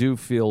 because I do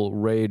feel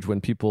rage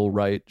when people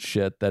write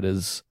shit that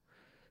is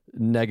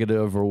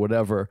negative or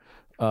whatever.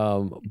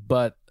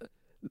 But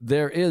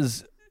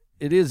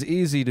it is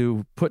easy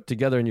to put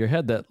together in your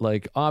head that,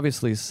 like,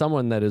 obviously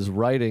someone that is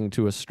writing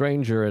to a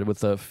stranger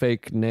with a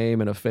fake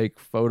name and a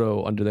fake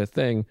photo under their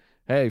thing,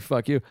 hey,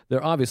 fuck you,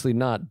 they're obviously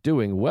not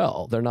doing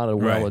well. They're not a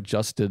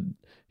well-adjusted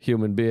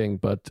human being,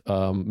 but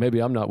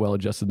maybe I'm not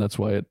well-adjusted. That's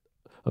why it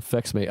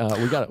affects me.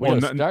 We got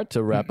to start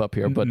to wrap up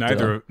here, but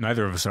neither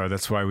of us are.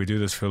 That's why we do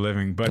this for a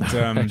living. But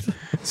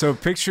so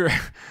picture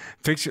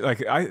like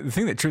the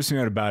thing that trips me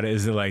out about it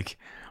is that, like,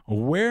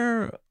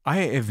 where I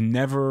have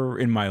never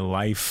in my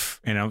life,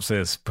 and I don't say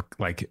this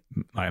like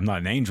I'm not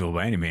an angel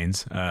by any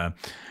means, but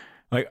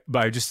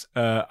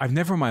I've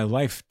never in my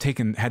life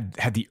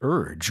had the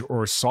urge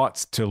or sought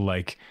to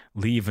like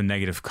leave a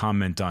negative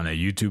comment on a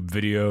YouTube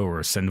video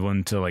or send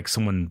one to like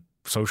someone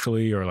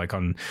socially or like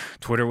on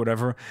Twitter or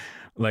whatever.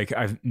 Like,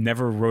 I've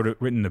never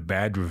written a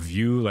bad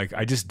review. Like,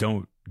 I just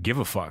don't give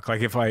a fuck.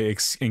 Like, if I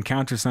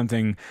encounter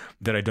something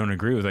that I don't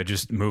agree with, I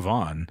just move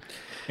on.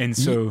 And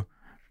so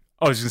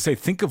I was going to say,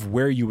 think of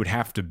where you would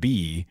have to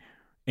be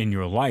in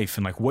your life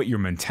and like what your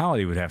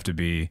mentality would have to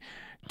be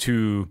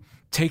to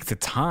take the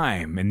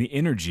time and the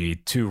energy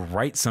to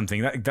write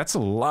something. That's a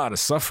lot of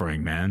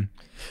suffering, man.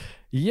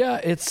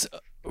 Yeah, it's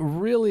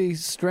really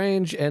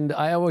strange. And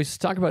I always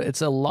talk about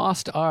it's a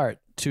lost art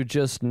to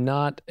just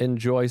not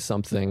enjoy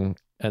something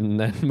and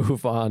then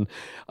move on.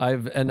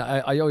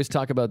 I always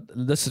talk about,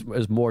 this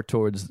is more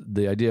towards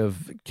the idea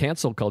of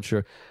cancel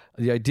culture.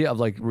 The idea of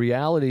like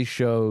reality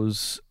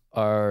shows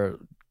are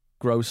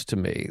gross to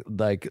me,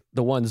 like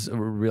the ones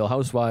Real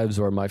Housewives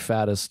or My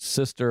Fattest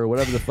Sister or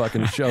whatever the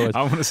fucking show is.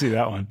 I want to see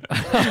that one.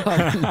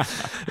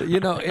 You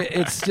know,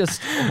 it's just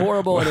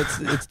horrible, and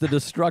it's the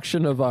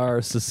destruction of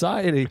our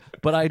society.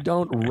 But I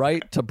don't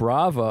write to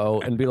Bravo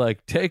and be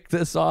like, take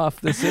this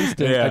off this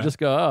instant. I just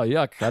go, oh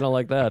yuck, I don't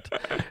like that.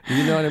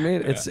 You know what I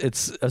mean? It's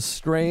a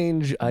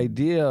strange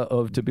idea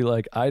to be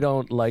like, I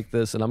don't like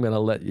this, and I'm going to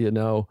let you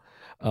know.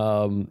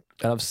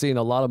 And I've seen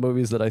a lot of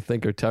movies that I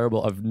think are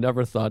terrible. I've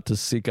never thought to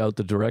seek out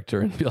the director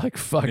and be like,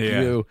 fuck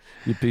you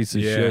piece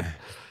of shit.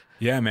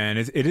 Yeah, man.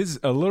 It is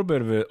a little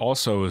bit of it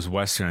also is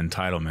Western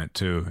entitlement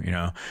too. You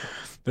know,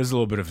 there's a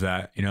little bit of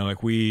that, you know,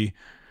 like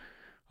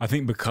I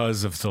think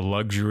because of the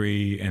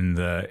luxury and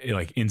the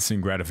like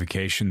instant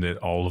gratification that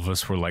all of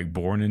us were like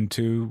born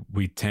into,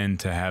 we tend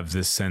to have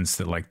this sense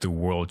that like the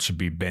world should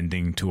be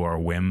bending to our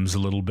whims a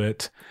little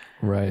bit.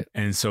 Right.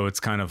 And so it's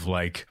kind of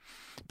like,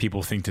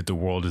 people think that the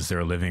world is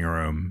their living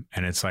room,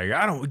 and it's like,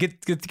 I don't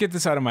get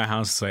this out of my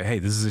house. It's like, hey,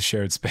 this is a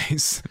shared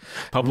space.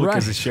 Public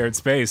is a shared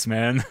space,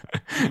 man.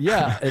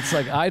 Yeah, it's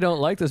like, I don't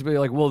like this, but you're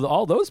like, well,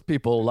 all those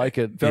people like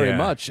it very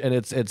much, and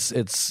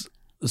it's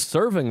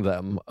serving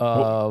them.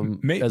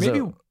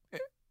 Maybe.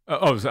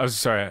 I was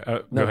sorry.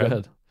 No, go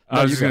ahead.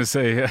 I was just gonna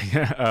say,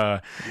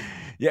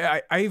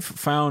 I've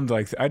found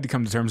like I had to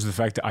come to terms with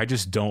the fact that I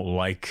just don't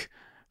like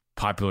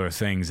popular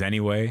things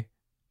anyway.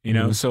 You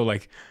know, so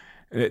like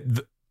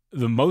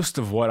the most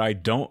of what I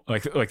don't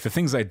like the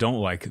things I don't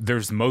like,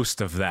 there's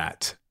most of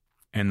that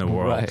in the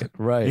world.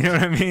 Right. You know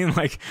what I mean?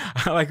 Like,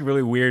 I like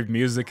really weird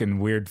music and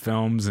weird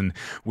films and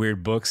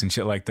weird books and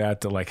shit like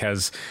that like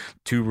has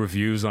 2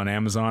 reviews on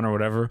Amazon or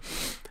whatever.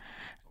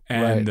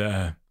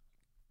 And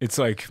it's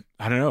like,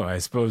 I don't know, I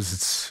suppose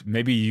it's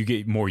maybe you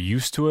get more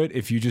used to it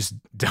if you just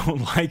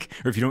don't like,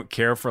 or if you don't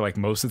care for like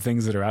most of the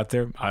things that are out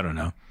there. I don't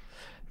know.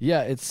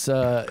 Yeah, it's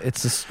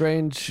a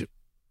strange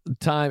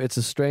time. It's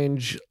a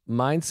strange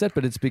mindset,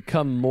 but it's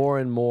become more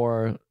and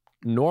more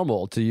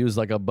normal, to use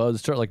like a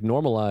buzz term, like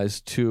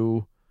normalized,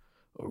 to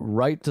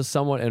write to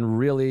someone and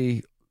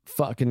really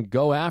fucking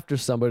go after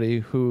somebody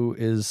who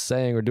is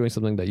saying or doing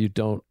something that you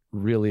don't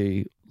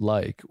really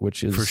like,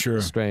 which is For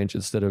sure. strange,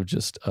 instead of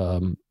just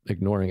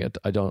ignoring it.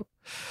 I don't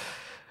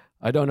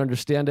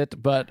understand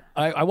it, but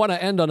I want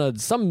to end on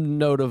some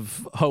note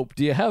of hope.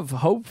 Do you have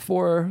hope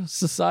for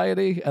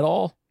society at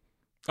all?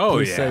 Oh,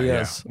 Please yeah, say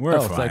yes. yeah. We're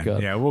Oh, thank fine.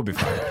 God. Yeah, we'll be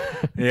fine.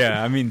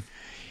 Yeah, I mean,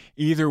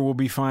 either we'll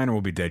be fine or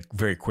we'll be dead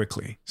very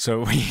quickly.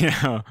 So,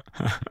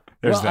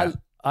 there's that.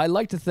 I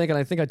like to think, and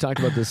I think I talked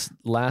about this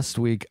last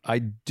week, I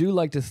do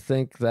like to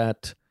think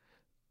that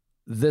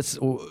this,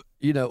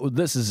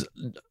 this is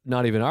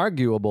not even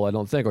arguable, I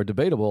don't think, or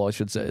debatable, I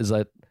should say, is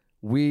that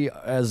we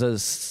as a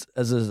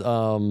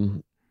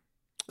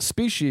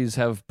species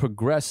have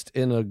progressed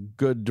in a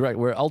good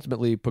direction. We're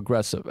ultimately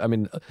progressive. I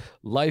mean,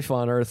 life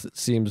on Earth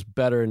seems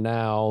better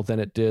now than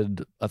it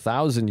did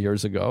 1,000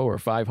 years ago, or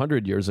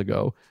 500 years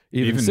ago,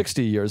 even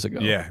 60 years ago.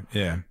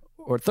 Yeah.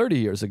 Or 30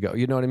 years ago.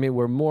 You know what I mean?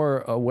 We're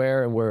more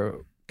aware, and we're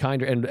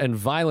kinder, and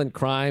violent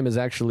crime is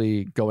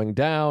actually going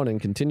down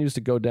and continues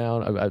to go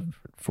down,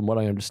 from what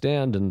I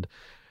understand. And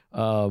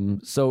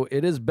so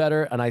it is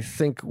better. And I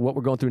think what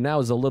we're going through now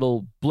is a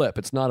little blip.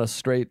 It's not a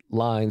straight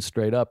line,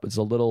 straight up. It's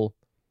a little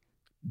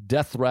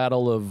death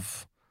rattle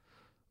of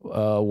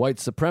white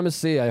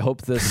supremacy. I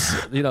hope this,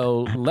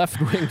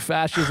 left-wing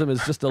fascism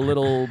is just a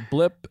little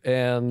blip.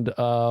 And,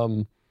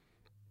 I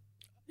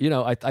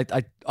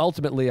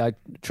ultimately, I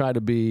try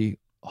to be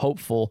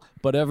hopeful,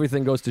 but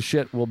everything goes to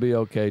shit, we'll be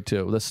okay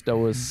too. The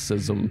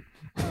stoicism.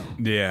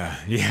 Yeah.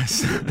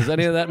 Yes. Does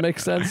any of that make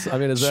sense? I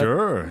mean, is that...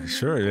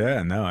 Sure.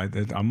 Yeah. No,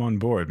 I'm on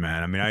board,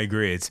 man. I mean, I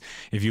agree. It's,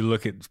 if you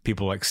look at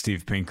people like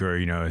Steve Pinker,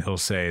 he'll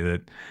say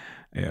that,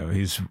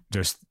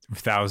 there's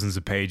thousands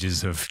of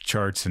pages of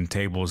charts and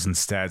tables and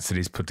stats that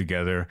he's put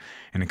together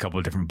in a couple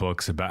of different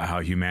books about how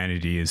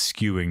humanity is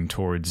skewing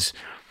towards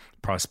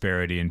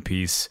prosperity and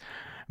peace.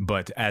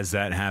 But as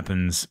that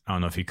happens, I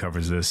don't know if he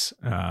covers this.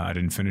 I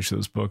didn't finish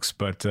those books,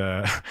 but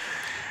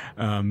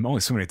only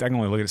so many. I can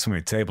only look at so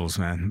many tables,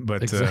 man.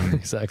 But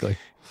exactly.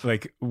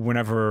 Like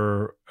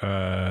whenever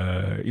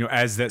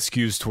as that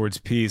skews towards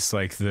peace,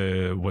 like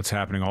what's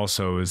happening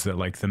also is that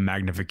like the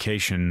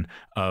magnification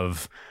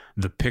of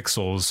the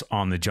pixels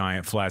on the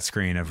giant flat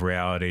screen of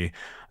reality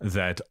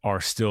that are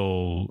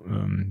still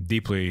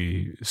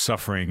deeply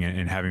suffering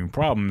and having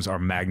problems are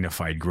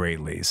magnified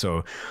greatly.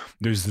 So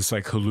there's this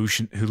like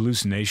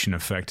hallucination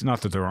effect.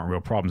 Not that there aren't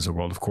real problems in the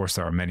world. Of course,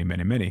 there are many,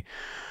 many, many.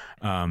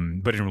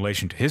 But in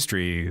relation to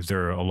history,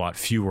 there are a lot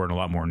fewer and a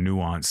lot more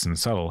nuanced and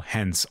subtle.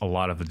 Hence, a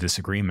lot of the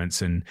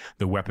disagreements and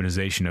the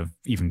weaponization of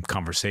even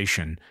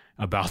conversation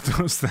about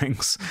those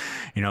things.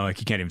 Like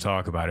you can't even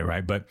talk about it,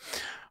 right? But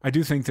I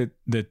do think that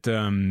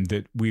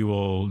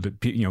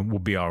we'll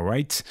be all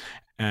right,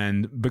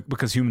 and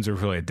because humans are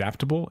really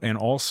adaptable, and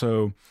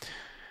also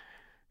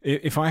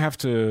if I have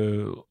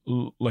to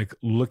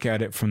look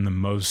at it from the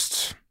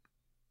most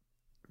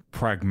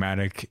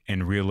pragmatic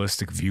and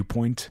realistic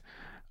viewpoint,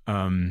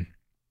 I've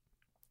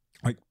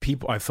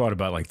thought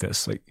about like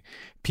this, like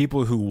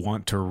people who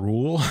want to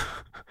rule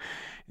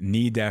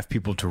need to have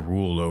people to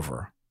rule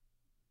over.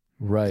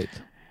 Right.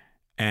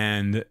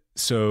 And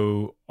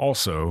so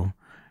also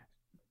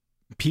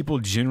people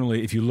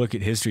generally, if you look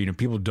at history,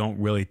 people don't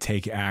really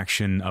take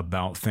action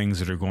about things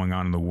that are going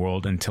on in the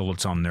world until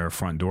it's on their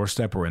front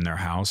doorstep or in their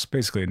house,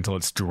 basically until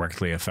it's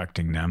directly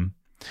affecting them.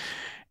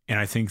 And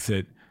I think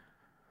that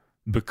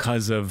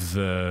because of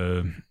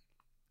the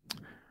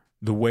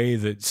way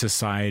that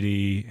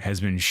society has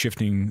been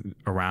shifting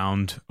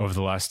around over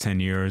the last 10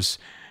 years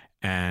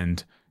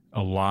and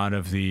a lot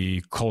of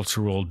the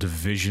cultural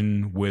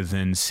division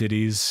within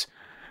cities,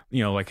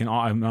 like in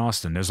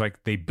Austin, there's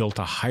they built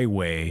a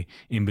highway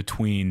in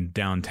between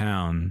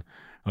downtown,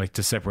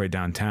 to separate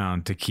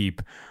downtown to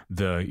keep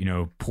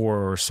the,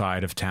 poorer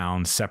side of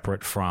town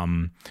separate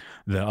from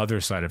the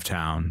other side of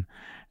town.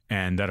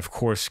 And that, of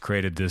course,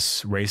 created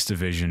this race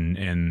division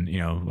in,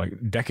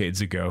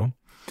 decades ago.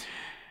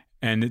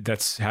 And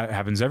that's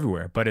happens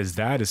everywhere. But as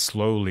that is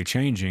slowly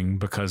changing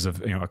because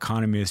of,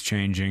 economy is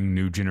changing,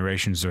 new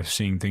generations are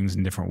seeing things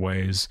in different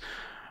ways.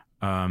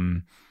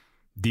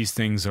 These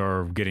things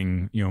are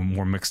getting,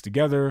 more mixed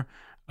together.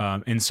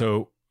 And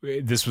so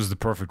this was the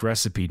perfect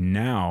recipe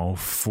now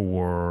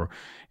for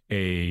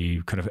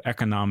a kind of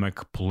economic,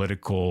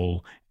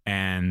 political,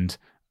 and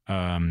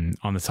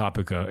on the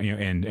topic of,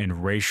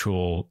 and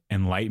racial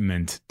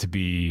enlightenment to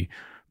be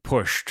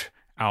pushed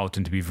out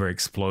and to be very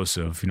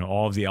explosive.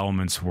 All of the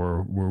elements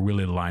were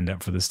really lined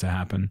up for this to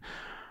happen.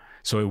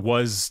 So it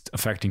was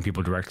affecting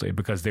people directly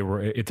because they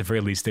were, at the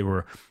very least, they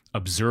were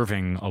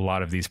observing a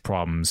lot of these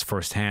problems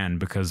firsthand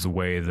because the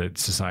way that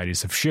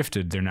societies have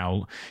shifted, they're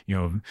now,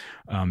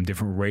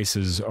 different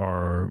races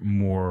are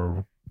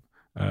more,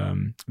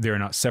 they're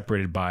not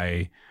separated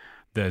by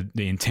the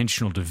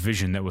intentional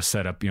division that was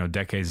set up,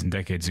 decades and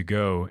decades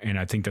ago. And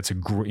I think that's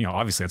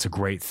obviously that's a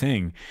great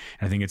thing.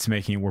 And I think it's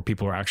making it where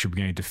people are actually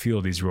beginning to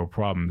feel these real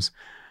problems.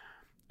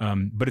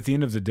 But at the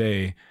end of the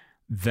day,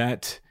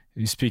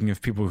 speaking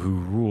of people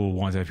who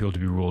want that people to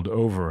be ruled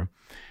over,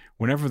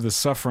 whenever the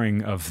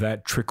suffering of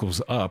that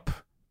trickles up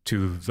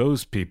to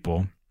those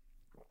people,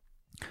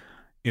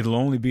 it'll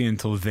only be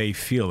until they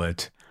feel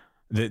it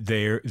that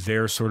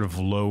their sort of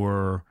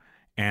lower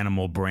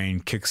animal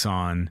brain kicks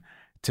on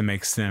to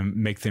make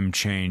them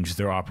change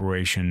their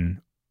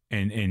operation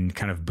and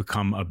kind of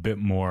become a bit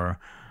more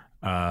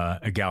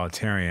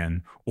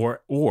egalitarian,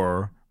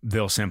 or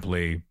they'll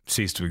simply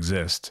cease to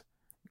exist.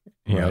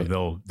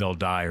 They'll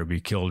die or be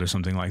killed or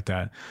something like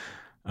that.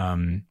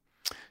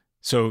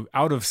 So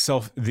out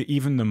of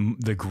even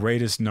the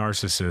greatest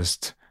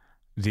narcissist,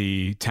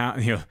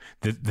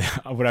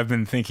 what I've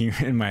been thinking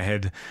in my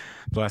head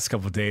the last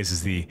couple of days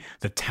is the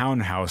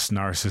townhouse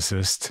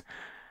narcissist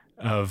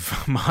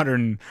of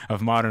modern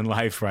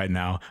life right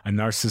now, a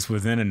narcissist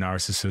within a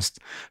narcissist,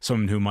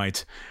 someone who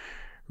might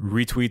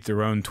retweet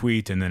their own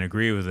tweet and then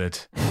agree with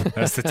it.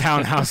 That's the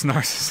townhouse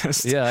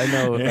narcissist. Yeah, I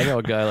know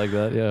a guy like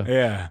that. Yeah.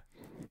 Yeah.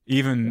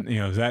 Even,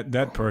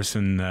 that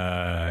person,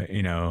 at the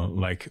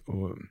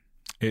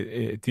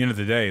end of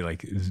the day,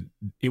 like,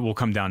 it will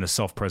come down to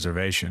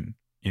self-preservation,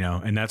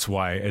 and that's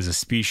why as a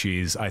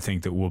species, I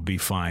think that we'll be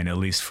fine, at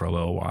least for a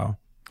little while.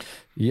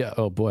 Yeah.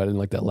 Oh boy, I didn't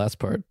like that last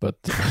part, but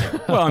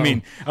well, I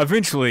mean,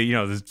 eventually,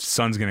 the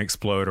sun's going to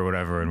explode or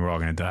whatever, and we're all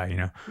going to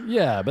die,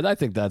 Yeah, but I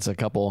think that's a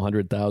couple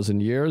 100,000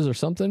 years or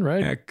something,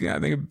 right? Yeah,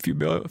 I think a few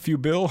bill.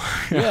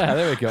 Yeah,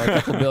 there we go.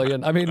 A couple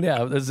billion. I mean,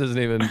 yeah, this isn't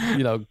even,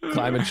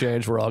 climate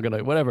change. We're all going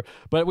to, whatever.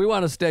 But we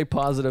want to stay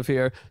positive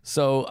here.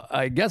 So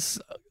I guess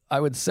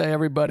I would say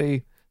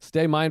everybody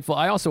stay mindful.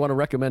 I also want to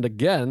recommend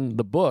again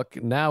the book,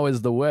 Now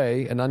is the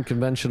Way, An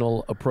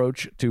Unconventional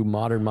Approach to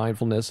Modern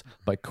Mindfulness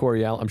by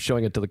Corey Allen. I'm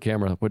showing it to the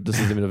camera. This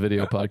isn't even a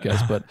video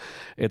podcast, but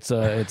it's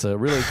a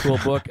really cool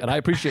book. And I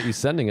appreciate you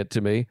sending it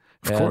to me.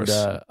 Of course.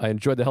 I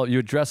enjoyed the help. You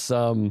address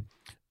in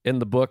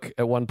the book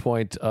at one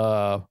point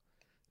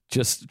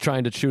just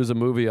trying to choose a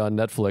movie on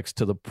Netflix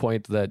to the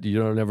point that you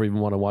don't ever even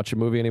want to watch a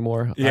movie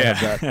anymore. Yeah. I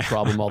have that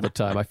problem all the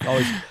time. I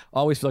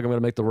always feel like I'm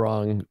going to make the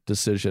wrong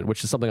decision,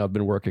 which is something I've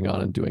been working on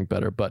and doing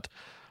better. But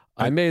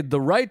I made the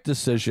right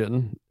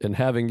decision in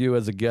having you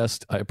as a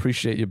guest. I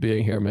appreciate you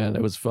being here, man.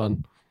 It was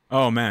fun.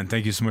 Oh man,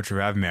 thank you so much for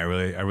having me. I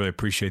really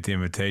appreciate the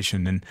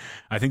invitation. And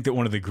I think that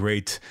one of the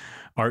great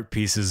art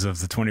pieces of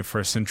the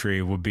 21st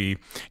century would be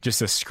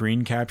just a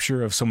screen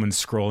capture of someone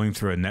scrolling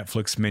through a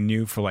Netflix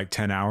menu for like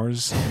 10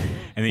 hours.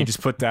 And then you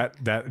just put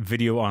that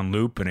video on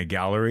loop in a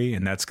gallery,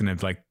 and that's going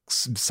to like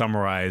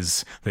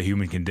summarize the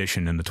human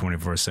condition in the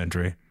 21st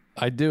century.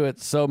 I do it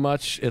so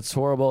much. It's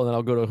horrible. And then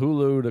I'll go to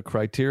Hulu, to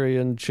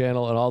Criterion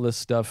Channel, and all this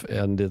stuff.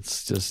 And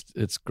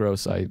it's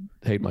gross. I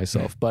hate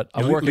myself, but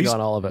I'm working on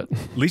all of it.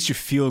 At least you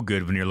feel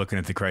good when you're looking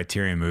at the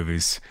Criterion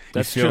movies.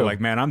 That's you feel true. like,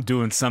 man, I'm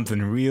doing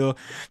something real.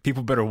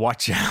 People better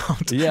watch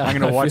out. Yeah, I'm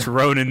going to watch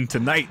Ronin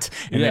tonight.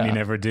 And then you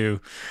never do.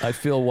 I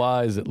feel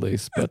wise at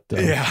least, but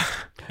yeah.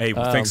 Hey,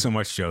 well, thanks so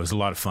much, Joe. It was a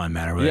lot of fun,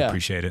 man. I really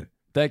appreciate it.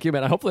 Thank you,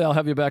 man. Hopefully I'll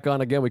have you back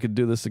on again. We could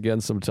do this again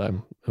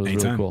sometime. It was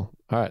Anytime. really cool.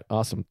 All right.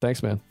 Awesome.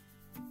 Thanks, man.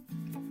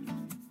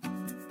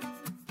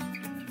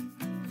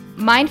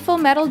 Mindful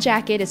Metal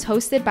Jacket is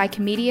hosted by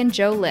comedian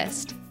Joe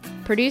List.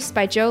 Produced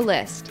by Joe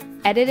List.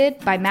 Edited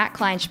by Matt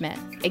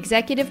Kleinschmidt.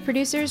 Executive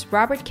producers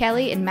Robert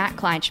Kelly and Matt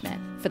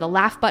Kleinschmidt for the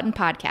Laugh Button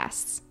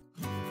Podcasts.